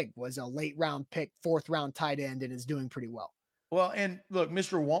 Chig was a late round pick, 4th round tight end and is doing pretty well. Well, and look,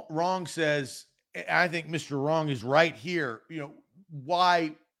 Mr. Wrong says, I think Mr. Wrong is right here,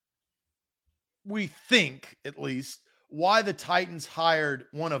 why we think, at least, why the Titans hired,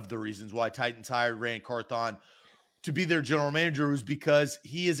 one of the reasons why Titans hired Rand Carthon to be their general manager was because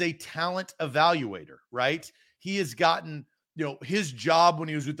he is a talent evaluator, right? He has gotten, his job when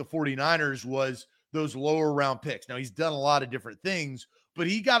he was with the 49ers was those lower round picks. Now he's done a lot of different things, but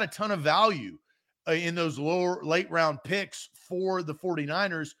he got a ton of value in those late round picks for the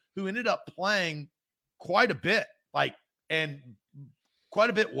 49ers, who ended up playing quite a bit, and quite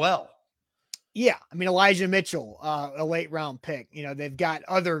a bit well. Yeah. I mean, Elijah Mitchell, a late round pick, they've got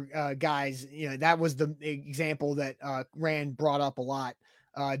other guys, that was the example that Rand brought up a lot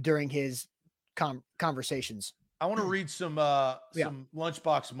during his conversations. I want to read some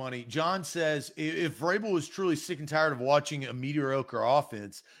lunchbox money. John says, if Vrabel was truly sick and tired of watching a mediocre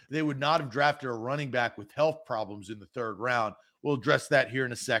offense, they would not have drafted a running back with health problems in the 3rd round. We'll address that here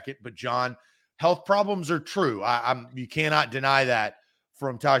in a second. But John, health problems are true. You cannot deny that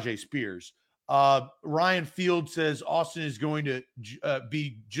from Tyjae Spears. Ryan Field says Austin is going to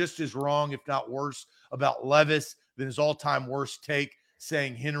be just as wrong, if not worse, about Levis than his all-time worst take,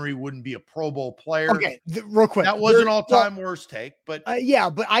 saying Henry wouldn't be a Pro Bowl player. Okay, real quick. That was an all-time worst take, but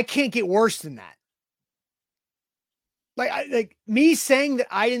but I can't get worse than that. Like me saying that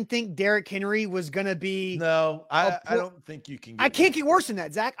I didn't think Derrick Henry was going to be. No, I don't think you can. I can't get worse than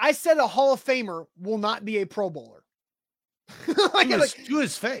that, Zach. I said a Hall of Famer will not be a Pro Bowler. To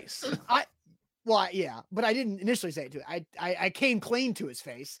his face. But I didn't initially say it to it. I came clean to his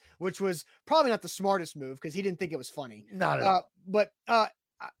face, which was probably not the smartest move because he didn't think it was funny. Not at all. But I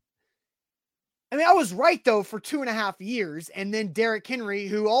was right though for 2.5 years, and then Derrick Henry,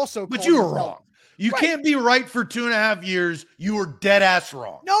 who also. But you were wrong. You can't be right for 2.5 years. You were dead ass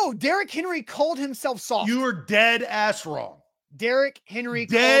wrong. No, Derrick Henry called himself soft. You were dead ass wrong. Derrick Henry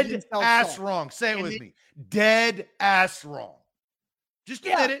dead called himself ass soft. wrong. Say it with me. Dead ass wrong. Just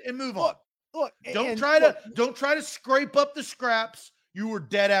admit it and move on. Look, don't try to scrape up the scraps. You were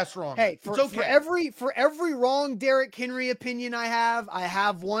dead ass wrong. Hey, it's okay. For every wrong Derrick Henry opinion I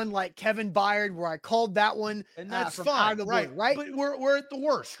have one like Kevin Byard where I called that one, and that's fine, right? Blue, right? But we're at the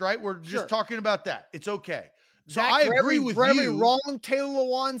worst, right? We're just talking about that. It's okay. So Zach, I agree with you. For every wrong Taylor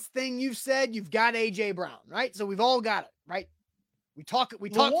Lewan's thing you've said, you've got AJ Brown, right? So we've all got it, right? We talk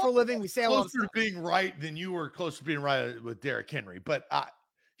for a living. We say a lot of stuff. Closer to being right than you were close to being right with Derrick Henry, but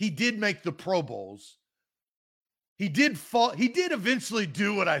he did make the Pro Bowls. He did eventually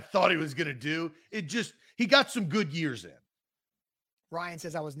do what I thought he was going to do. He he got some good years in. Ryan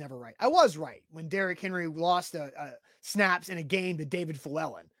says I was never right. I was right when Derrick Henry lost snaps in a game to David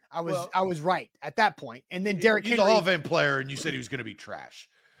Flellen. I was right at that point. And then Derrick Henry, he's a Hall of Fame player, and you said he was going to be trash.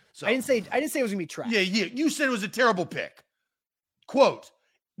 So I didn't say it was going to be trash. Yeah, you said it was a terrible pick. Quote,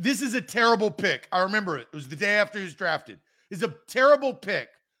 "This is a terrible pick." I remember it. It was the day after he was drafted. It's a terrible pick.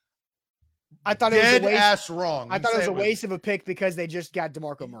 I thought it was a waste. Ass wrong. I thought it was a waste of a pick because they just got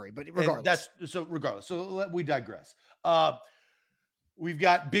DeMarco Murray. But regardless, regardless. So we digress. We've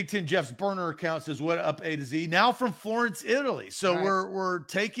got Big Ten Jeff's burner account says, "What up, A to Z?" Now from Florence, Italy. So we're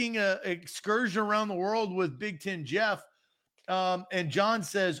taking an excursion around the world with Big Ten Jeff. And John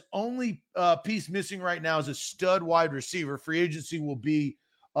says, only piece missing right now is a stud wide receiver. Free agency will be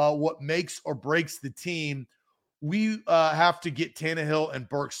what makes or breaks the team. We have to get Tannehill and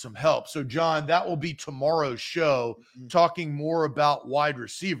Burks some help. So, John, that will be tomorrow's show, talking more about wide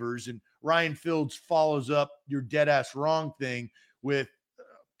receivers. And Ryan Fields follows up your dead ass wrong thing with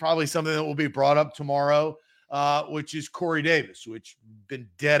probably something that will be brought up tomorrow, which is Corey Davis, which been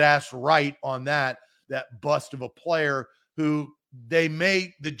dead ass right on that bust of a player who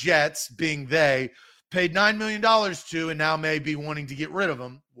the Jets, being they, paid $9 million to and now may be wanting to get rid of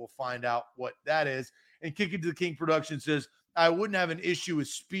him. We'll find out what that is. And Kick It to the King Production says, I wouldn't have an issue with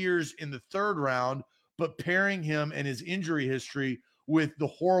Spears in the third round, but pairing him and his injury history with the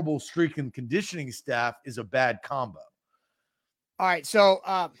horrible streak and conditioning staff is a bad combo. All right, so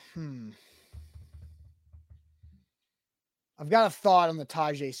I've got a thought on the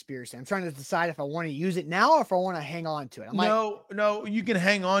Tyjae Spears thing. I'm trying to decide if I want to use it now or if I want to hang on to it. No, you can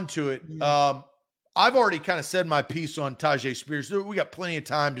hang on to it. I've already kind of said my piece on Tyjae Spears. We got plenty of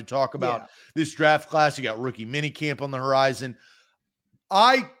time to talk about this draft class. You got rookie minicamp on the horizon.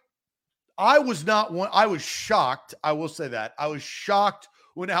 I was not one. I was shocked. I will say that. I was shocked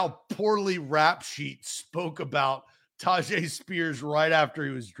when how poorly Rap Sheet spoke about Tyjae Spears right after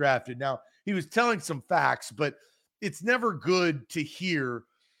he was drafted. Now, he was telling some facts, but it's never good to hear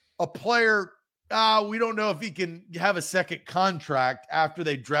a player, we don't know if he can have a second contract after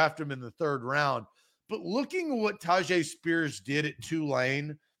they draft him in the third round. But looking at what Tyjae Spears did at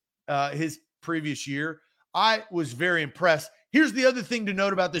Tulane his previous year, I was very impressed. Here's the other thing to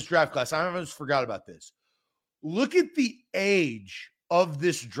note about this draft class. I almost forgot about this. Look at the age of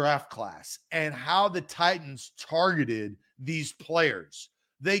this draft class and how the Titans targeted these players.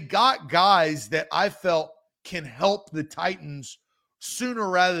 They got guys that I felt can help the Titans sooner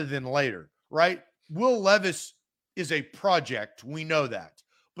rather than later, right? Will Levis is a project. We know that.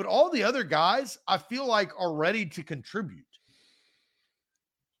 But all the other guys, I feel like, are ready to contribute.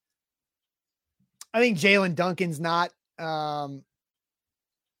 I think Jalen Duncan's not.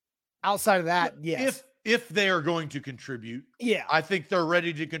 Outside of that, yes. If they are going to contribute, I think they're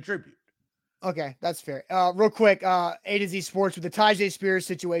ready to contribute. Okay, that's fair. Real quick, A to Z Sports with the Tyjae Spears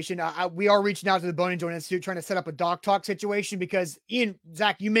situation. We are reaching out to the Bone and Joint Institute trying to set up a doc talk situation because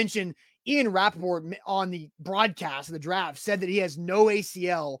Zach, you mentioned Ian Rappaport on the broadcast of the draft said that he has no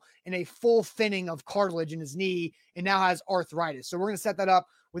ACL and a full thinning of cartilage in his knee and now has arthritis. So we're going to set that up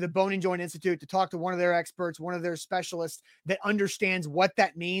with the Bone and Joint Institute to talk to one of their experts, one of their specialists that understands what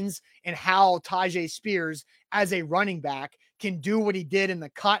that means and how Tyjae Spears as a running back can do what he did in the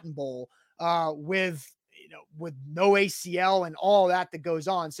Cotton Bowl with no ACL and all that goes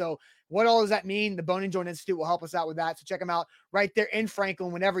on. So what all does that mean? The Bone and Joint Institute will help us out with that. So check them out right there in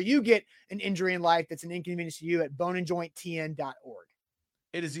Franklin whenever you get an injury in life that's an inconvenience to you at boneandjointtn.org.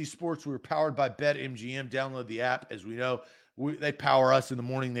 A to Z Sports, we're powered by BetMGM. Download the app. As we know, they power us in the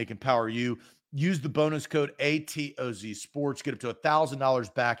morning. They can power you. Use the bonus code ATOZ Sports. Get up to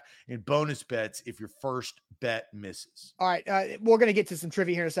 $1,000 back in bonus bets if your first bet misses. All right. We're going to get to some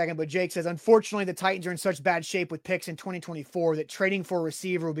trivia here in a second, but Jake says, unfortunately, the Titans are in such bad shape with picks in 2024 that trading for a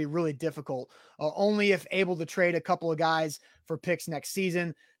receiver will be really difficult. Only if able to trade a couple of guys for picks next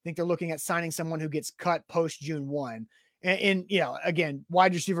season. I think they're looking at signing someone who gets cut post June 1. And again,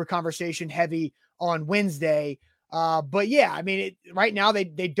 wide receiver conversation heavy on Wednesday. But yeah, I mean, right now they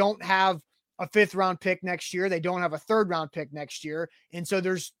don't have a 5th round pick next year. They don't have a 3rd round pick next year. And so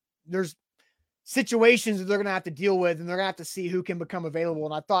there's situations that they're going to have to deal with, and they're going to have to see who can become available.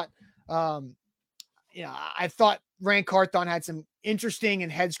 And I thought, I thought Rand Carthon had some interesting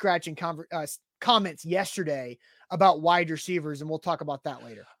and head scratching comments yesterday about wide receivers. And we'll talk about that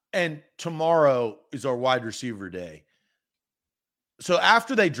later. And tomorrow is our wide receiver day. So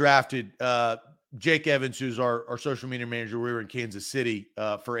after they drafted, Jake Evans, who's our social media manager, we were in Kansas City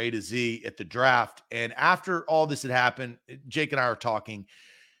for A to Z at the draft. And after all this had happened, Jake and I are talking,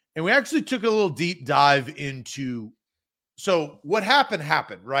 and we actually took a little deep dive into, so what happened,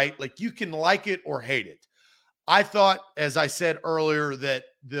 right? Like, you can like it or hate it, I thought, as I said earlier, that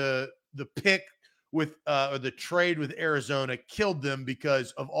the pick with or the trade with Arizona killed them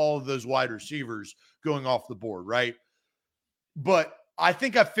because of all of those wide receivers going off the board, right? But I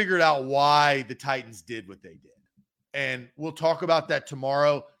think I figured out why the Titans did what they did. And we'll talk about that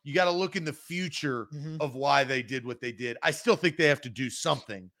tomorrow. You got to look in the future of why they did what they did. I still think they have to do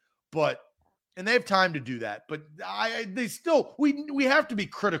something, and they have time to do that. But we have to be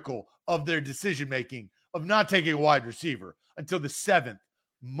critical of their decision making of not taking a wide receiver until the 7th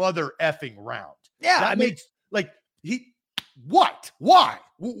mother effing round. Yeah, that makes what? Why?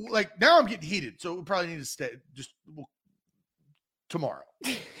 Like now I'm getting heated, so we probably need to stay tomorrow.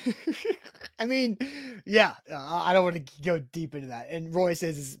 I mean, yeah, I don't want to go deep into that. And Roy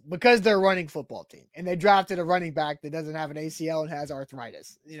says it's because they're a running football team and they drafted a running back that doesn't have an ACL and has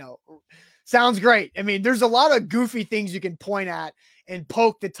arthritis. Sounds great. I mean, there's a lot of goofy things you can point at and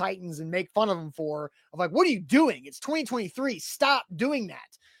poke the Titans and make fun of them for. Of like, what are you doing? It's 2023. Stop doing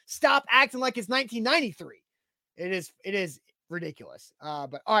that. Stop acting like it's 1993. It is ridiculous.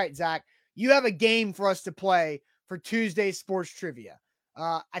 But all right, Zach, you have a game for us to play for Tuesday Sports Trivia.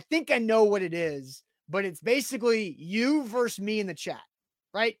 I think I know what it is, but it's basically you versus me in the chat,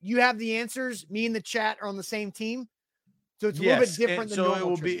 right? You have the answers. Me and the chat are on the same team. So it's a little bit different than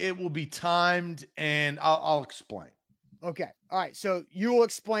normal trivia. It will be timed, and I'll explain. Okay. All right. So you will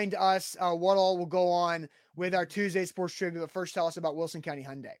explain to us what all will go on with our Tuesday Sports Trivia. But first, tell us about Wilson County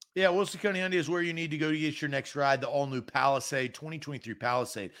Hyundai. Yeah, Wilson County Hyundai is where you need to go to get your next ride. The all-new Palisade, 2023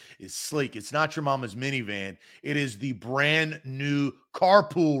 Palisade is sleek. It's not your mama's minivan. It is the brand new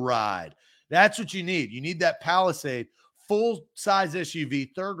carpool ride. That's what you need. You need that Palisade, full-size SUV,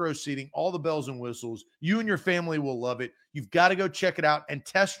 third-row seating, all the bells and whistles. You and your family will love it. You've got to go check it out and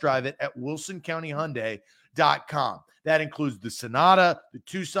test drive it at WilsonCountyHyundai.com. That includes the Sonata, the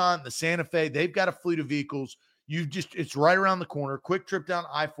Tucson, the Santa Fe. They've got a fleet of vehicles. It's right around the corner. Quick trip down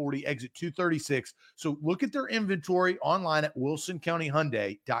I-40, exit 236. So look at their inventory online at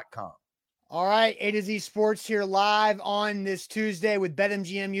WilsonCountyHyundai.com. All right, A to Z Sports here live on this Tuesday with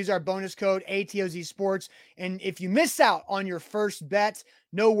BetMGM. Use our bonus code ATOZ Sports. And if you miss out on your first bet,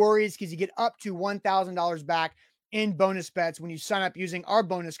 no worries because you get up to $1,000 back in bonus bets when you sign up using our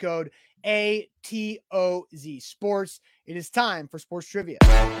bonus code ATOZ Sports. It is time for Sports Trivia.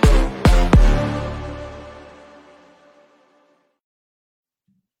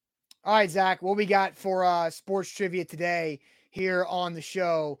 All right, Zach, what we got for Sports Trivia today here on the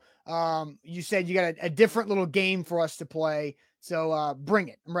show? You said you got a different little game for us to play, so bring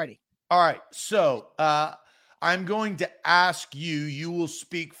it. I'm ready. All right, so I'm going to ask you. You will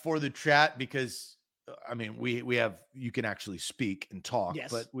speak for the chat because I mean, we have, you can actually speak and talk,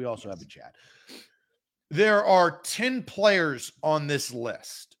 yes, but we also have a chat. There are 10 players on this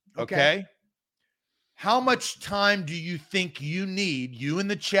list. Okay. How much time do you think you in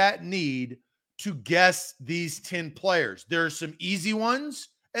the chat need to guess these 10 players? There are some easy ones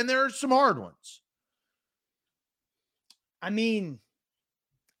and there are some hard ones. I mean,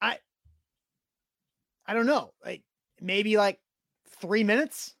 I don't know. Like maybe like 3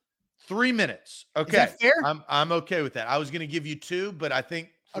 minutes. 3 minutes. Okay. Is that fair? I'm okay with that. I was going to give you 2, but I think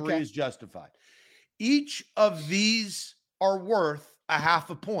 3 is justified. Each of these are worth a half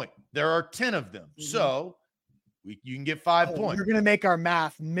a point. There are 10 of them. Mm-hmm. So you can get 5 points. You're going to make our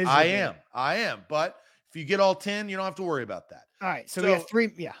math miserable. I am. But if you get all 10, you don't have to worry about that. All right. So we have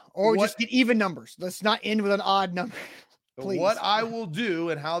 3. Yeah. Or just get even numbers. Let's not end with an odd number. Please. What I will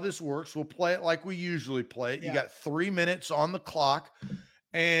do and how this works, we'll play it like we usually play it. Yeah. You got 3 minutes on the clock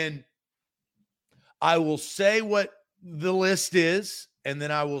and I will say what the list is, and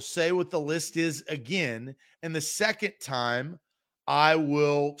then I will say what the list is again. And the second time, I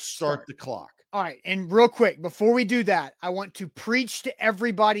will start the clock. All right. And real quick, before we do that, I want to preach to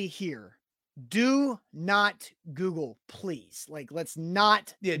everybody here. Do not Google, please. Like, let's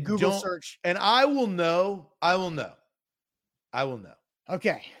not Google search. And I will know.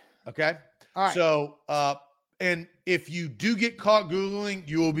 Okay. All right. So, and if you do get caught Googling,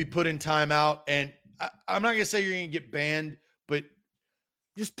 you will be put in timeout. And I'm not going to say you're going to get banned, but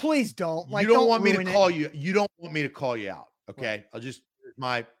just please don't. Like, you don't want me to call you. You don't want me to call you out. Okay. Right. I'll just,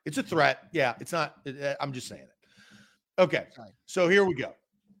 it's a threat. Yeah. It's not, I'm just saying it. Okay. Sorry. So here we go.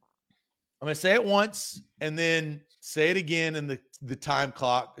 I'm going to say it once and then say it again in the time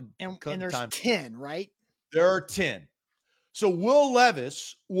clock. And there's 10, right? There are 10. So Will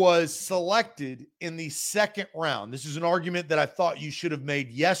Levis was selected in the second round. This is an argument that I thought you should have made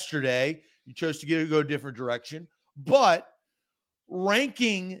yesterday. You chose to go a different direction, but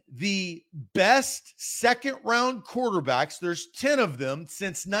ranking the best second round quarterbacks, there's 10 of them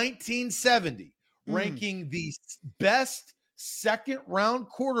since 1970. ranking the best second-round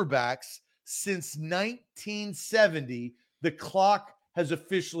quarterbacks since 1970. The clock has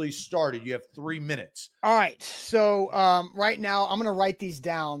officially started. You have 3 minutes. All right. So right now I'm going to write these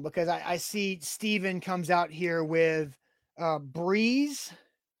down because I see Steven comes out here with Breeze,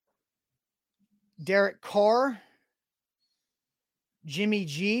 Derek Carr, Jimmy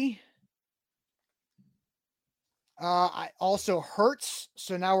G. I also Hurts.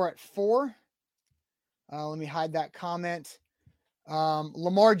 So now we're at 4. Let me hide that comment.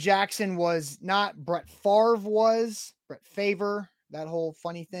 Lamar Jackson was not. Brett Favre was. Brett Favre. That whole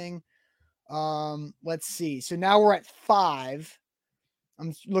funny thing. Let's see. So now we're at 5.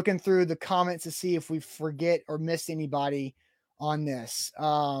 I'm looking through the comments to see if we forget or missed anybody on this.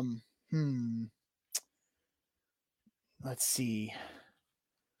 Let's see.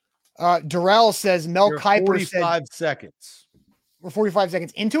 Darrell says Mel Kiper 45 seconds. We're 45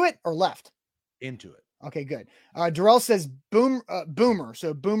 seconds into it or left? Into it. Okay, good. Darrell says Boomer.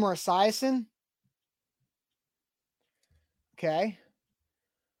 So Boomer Esiason. Okay.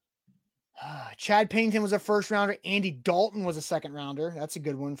 Chad Pennington was a first rounder. Andy Dalton was a second rounder. That's a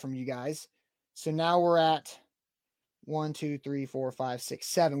good one from you guys. So now we're at 1, 2, 3, 4, 5, 6,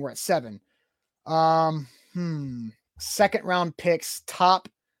 7. We're at 7. Second round picks, top.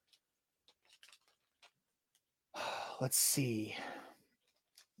 Let's see.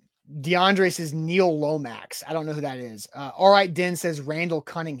 DeAndre says Neil Lomax. I don't know who that is. All right, Den says Randall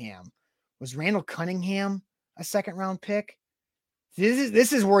Cunningham. Was Randall Cunningham a second round pick?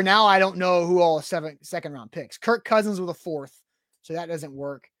 This is where now I don't know who all second round picks. Kirk Cousins was a 4th, so that doesn't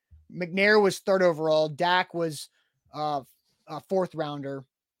work. McNair was 3rd overall. Dak was a 4th rounder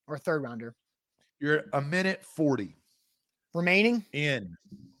or 3rd rounder. You're a minute 40 remaining. In.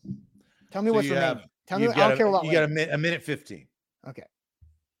 Tell me what's remaining. Tell me. I don't care what. You got a minute 15. Okay.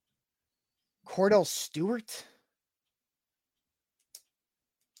 Cordell Stewart.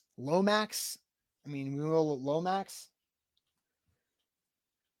 Lomax. I mean, we will Lomax.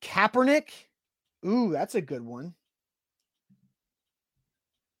 Kaepernick. Ooh, that's a good one.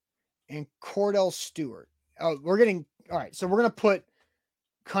 And Cordell Stewart. Oh, we're getting all right. So we're going to put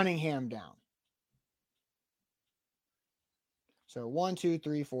Cunningham down. So 1, 2,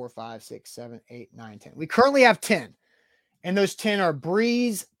 3, 4, 5, 6, 7, 8, 9, 10. We currently have 10. And those 10 are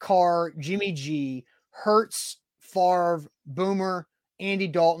Breeze, Carr, Jimmy G, Hurts, Favre, Boomer, Andy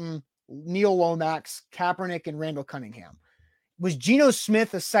Dalton, Neil Lomax, Kaepernick, and Randall Cunningham. Was Geno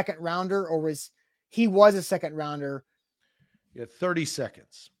Smith a second rounder, or was he a second rounder? You have 30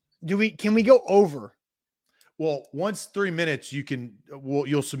 seconds. Can we go over? Well, once 3 minutes,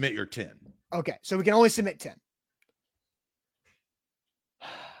 you'll submit your 10. Okay, so we can only submit 10.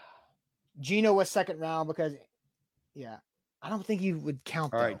 Geno was second round because, yeah, I don't think you would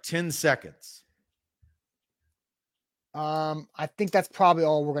count. All right, 10 seconds. I think that's probably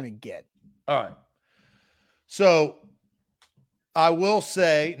all we're going to get. All right. So I will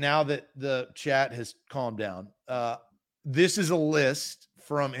say, now that the chat has calmed down, this is a list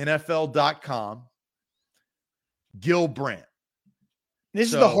from NFL.com. Gil Brandt.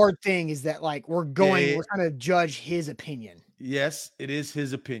 This is the hard thing, is that like we're trying to judge his opinion. Yes, it is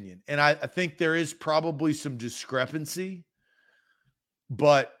his opinion. And I think there is probably some discrepancy,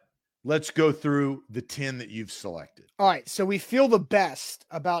 but let's go through the 10 that you've selected. All right. So we feel the best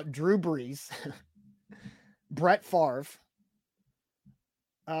about Drew Brees, Brett Favre,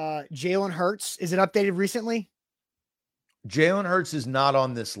 Jalen Hurts. Is it updated recently? Jalen Hurts is not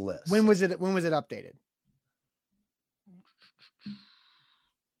on this list. When was it updated?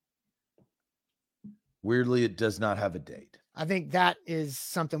 Weirdly, it does not have a date. I think that is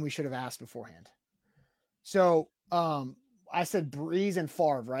something we should have asked beforehand. So I said Breeze and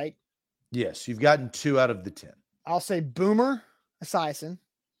Favre, right? Yes, you've gotten 2 out of the 10. I'll say Boomer Esiason.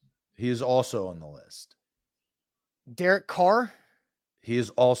 He is also on the list. Derek Carr. He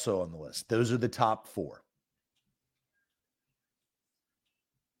is also on the list. Those are the top 4.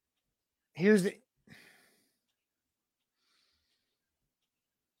 Here's the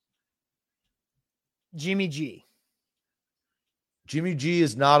Jimmy G. Jimmy G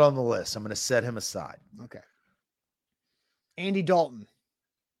is not on the list. I'm going to set him aside. Okay. Andy Dalton.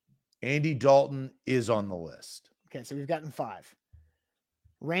 Andy Dalton is on the list. Okay, so we've gotten 5.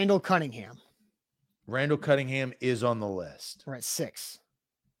 Randall Cunningham. Randall Cunningham is on the list. We're at 6.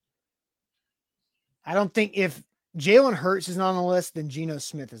 I don't think if Jalen Hurts is not on the list, then Geno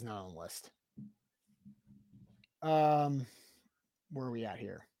Smith is not on the list. Where are we at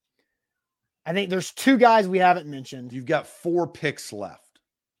here? I think there's 2 guys we haven't mentioned. You've got 4 picks left,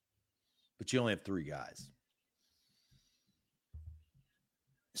 but you only have 3 guys.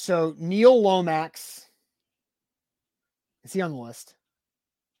 So Neil Lomax, is he on the list?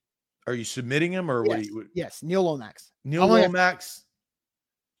 Are you submitting him or what? Yes, yes, Neil Lomax. Neil Lomax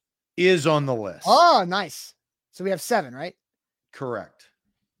is on the list. Oh, nice. So we have 7, right? Correct.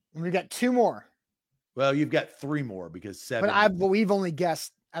 And we've got 2 more. Well, you've got 3 more because 7. But we've only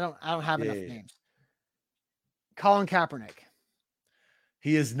guessed. I don't have enough names. Colin Kaepernick.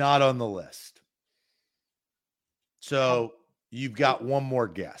 He is not on the list. So you've got 1 more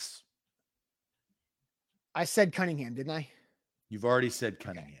guess. I said Cunningham, didn't I? You've already said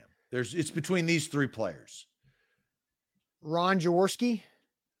Cunningham. Okay. It's between these 3 players. Ron Jaworski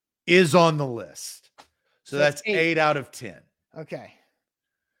is on the list. So that's 8 out of 10. Okay.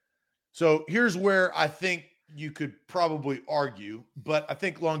 So here's where I think you could probably argue, but I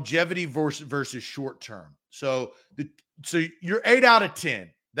think longevity versus short term. So you're 8 out of 10.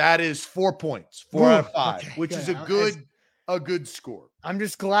 That is 4 points, 4 out of 5, which is a good score. I'm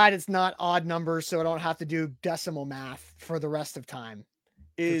just glad it's not odd numbers, so I don't have to do decimal math for the rest of time.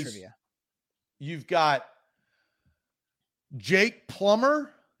 Trivia. You've got Jake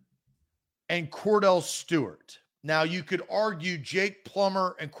Plummer and Cordell Stewart. Now, you could argue Jake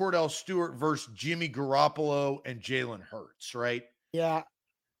Plummer and Cordell Stewart versus Jimmy Garoppolo and Jalen Hurts, right? Yeah.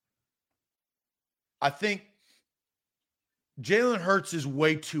 I think Jalen Hurts is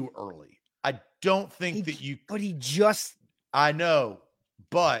way too early. I don't think But he just... I know,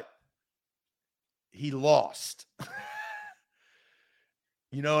 but he lost.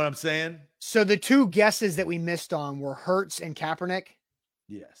 You know what I'm saying? So the 2 guesses that we missed on were Hurts and Kaepernick?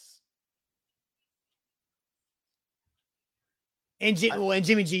 Yes. And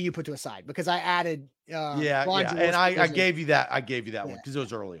Jimmy G you put to a side because I added and I gave you that. I gave you that one because it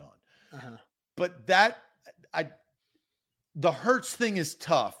was early on. Uh-huh. But the Hurts thing is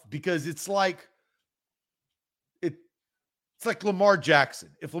tough because it's like Lamar Jackson.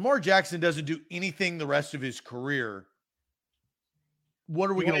 If Lamar Jackson doesn't do anything the rest of his career, what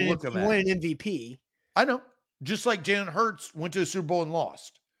are we going to look at? He won an MVP. I know. Just like Jalen Hurts went to the Super Bowl and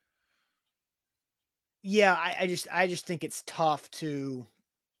lost. Yeah, I just think it's tough to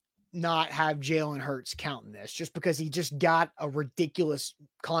not have Jalen Hurts counting this just because he just got a ridiculous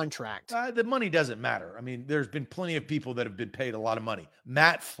contract. The money doesn't matter. I mean, there's been plenty of people that have been paid a lot of money.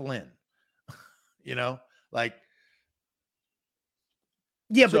 Matt Flynn, Yeah,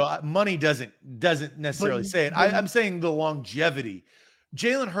 so but money doesn't necessarily say it. I'm saying the longevity.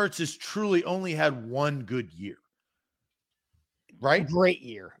 Jalen Hurts has truly only had 1 good year, right? Great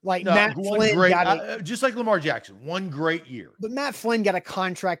year. Matt Flynn just like Lamar Jackson, 1 great year. But Matt Flynn got a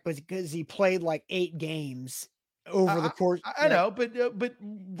contract because he played 8 games over the course. I know, but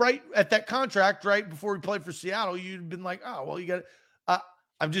right at that contract, right before he played for Seattle, you'd been like, oh, well, you got.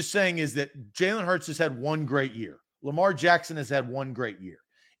 I'm just saying is that Jalen Hurts has had 1 great year. Lamar Jackson has had 1 great year.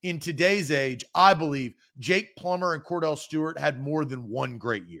 In today's age, I believe Jake Plummer and Cordell Stewart had more than 1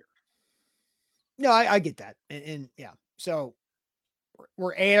 great year. No, I get that. And yeah, so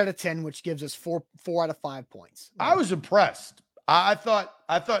we're 8 out of 10, which gives us 4 out of 5 points. I was impressed. I thought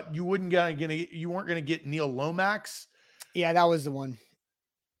you weren't gonna get Neil Lomax. Yeah, that was the one.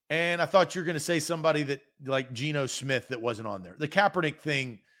 And I thought you were gonna say somebody that like Geno Smith that wasn't on there. The Kaepernick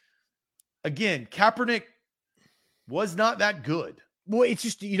thing, again, Kaepernick was not that good. Well, it's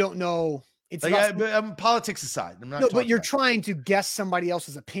just you don't know. It's politics aside. But you're trying to guess somebody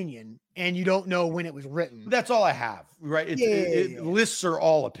else's opinion, and you don't know when it was written. That's all I have, right? Lists are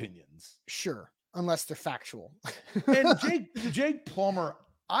all opinions. Sure, unless they're factual. And Jake Plummer,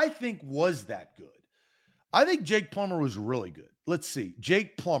 I think, was that good. I think Jake Plummer was really good. Let's see.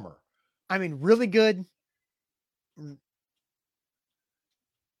 Jake Plummer. I mean, really good.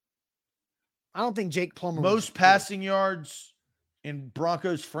 I don't think Jake Plummer most passing yards in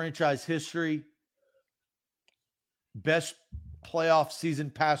Broncos franchise history, best playoff season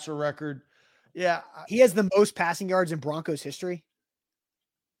passer record. Yeah. He has the most passing yards in Broncos history.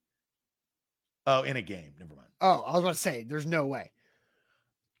 Oh, in a game. Never mind. Oh, I was about to say, there's no way.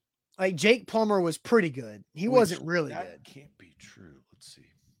 Jake Plummer was pretty good. He wasn't really good. That can't be true. Let's see.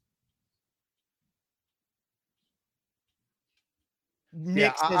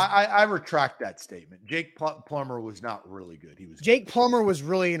 I retract that statement. Jake Plummer was not really good. Jake Plummer was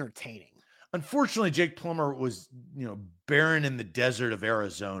really entertaining. Unfortunately, Jake Plummer was, barren in the desert of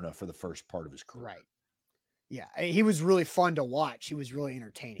Arizona for the first part of his career. Right. Yeah, he was really fun to watch. He was really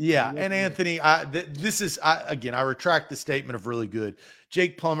entertaining. Yeah, and Anthony, I retract the statement of really good.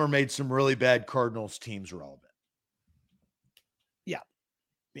 Jake Plummer made some really bad Cardinals teams relevant. Yeah,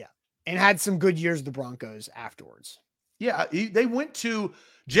 and had some good years of the Broncos afterwards. Yeah,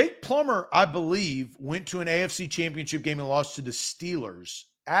 Jake Plummer, I believe, went to an AFC Championship game and lost to the Steelers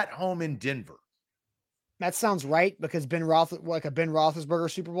at home in Denver. That sounds right because Ben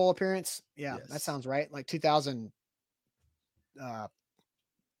Roethlisberger Super Bowl appearance. Yeah, Yes. that sounds right. Like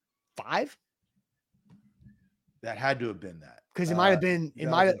 2005. That had to have been that. Because it might have been,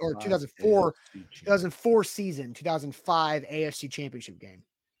 or 2004 season, 2005 AFC Championship game.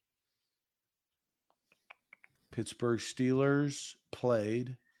 Pittsburgh Steelers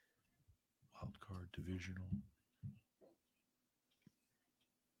played wild card divisional.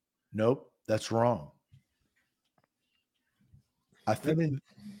 Nope, that's wrong. I think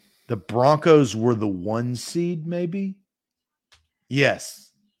the Broncos were the 1 seed, maybe.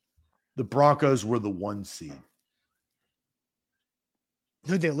 Yes, the Broncos were the 1 seed.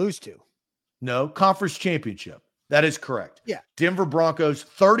 Who'd they lose to? No, conference championship. That is correct. Yeah. Denver Broncos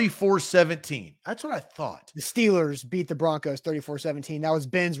 34-17. That's what I thought. The Steelers beat the Broncos 34-17. That was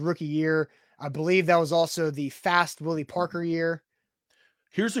Ben's rookie year. I believe that was also the fast Willie Parker year.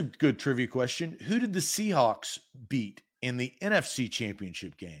 Here's a good trivia question. Who did the Seahawks beat in the NFC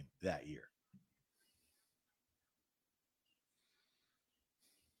Championship game that year?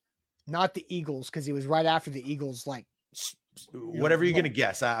 Not the Eagles, because he was right after the Eagles, Whatever you're going to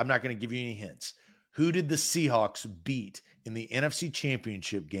guess. I'm not going to give you any hints. Who did the Seahawks beat in the NFC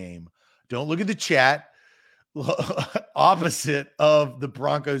Championship game? Don't look at the chat. Opposite of the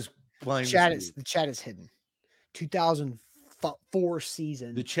Broncos playing. The chat is hidden. 2004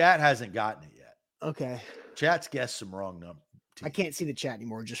 season. The chat hasn't gotten it yet. Okay. Chat's guessed some wrong number. I can't see the chat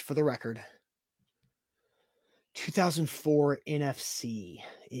anymore, just for the record. 2004 NFC.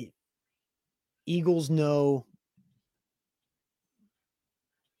 Eagles no.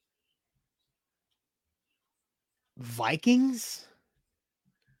 Vikings?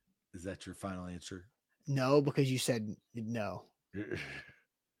 Is that your final answer? No, because you said no.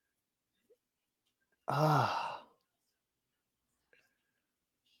 I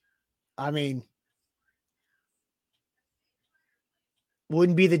mean,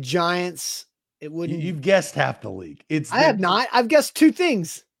 wouldn't be the Giants. It wouldn't. You've guessed half the league. I have not. I've guessed 2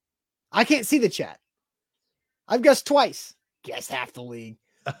 things. I can't see the chat. I've guessed twice. Guessed half the league.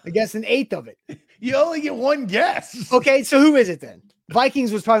 I guess an 1/8 of it. You only get 1 guess. Okay, so who is it then?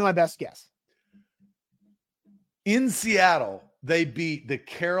 Vikings was probably my best guess. In Seattle, they beat the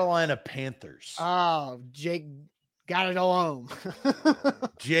Carolina Panthers. Oh, Jake got it alone.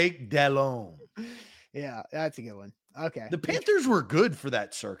 Jake Delhomme. Yeah, that's a good one. Okay. The Panthers were good for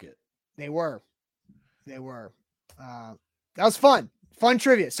that circuit. They were. That was fun. Fun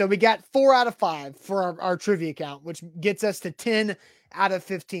trivia. So we got 4 out of 5 for our trivia count, which gets us to 10 out of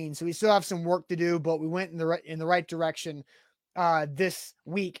 15. So we still have some work to do, but we went in the right direction this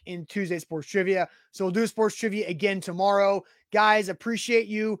week in Tuesday Sports Trivia. So we'll do Sports Trivia again tomorrow. Guys, appreciate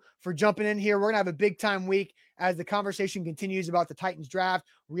you for jumping in here. We're going to have a big time week as the conversation continues about the Titans draft,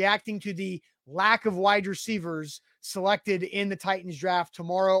 reacting to the lack of wide receivers selected in the Titans draft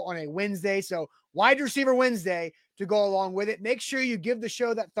tomorrow on a Wednesday. So Wide Receiver Wednesday to go along with it. Make sure you give the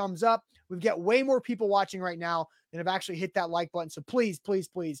show that thumbs up. We've got way more people watching right now than have actually hit that like button. So please, please,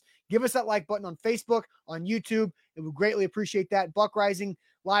 please give us that like button on Facebook, on YouTube. It would greatly appreciate that. Buck Rising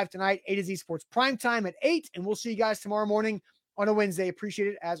live tonight, A to Z Sports Primetime at 8. And we'll see you guys tomorrow morning on a Wednesday. Appreciate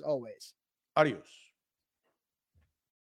it as always. Adios.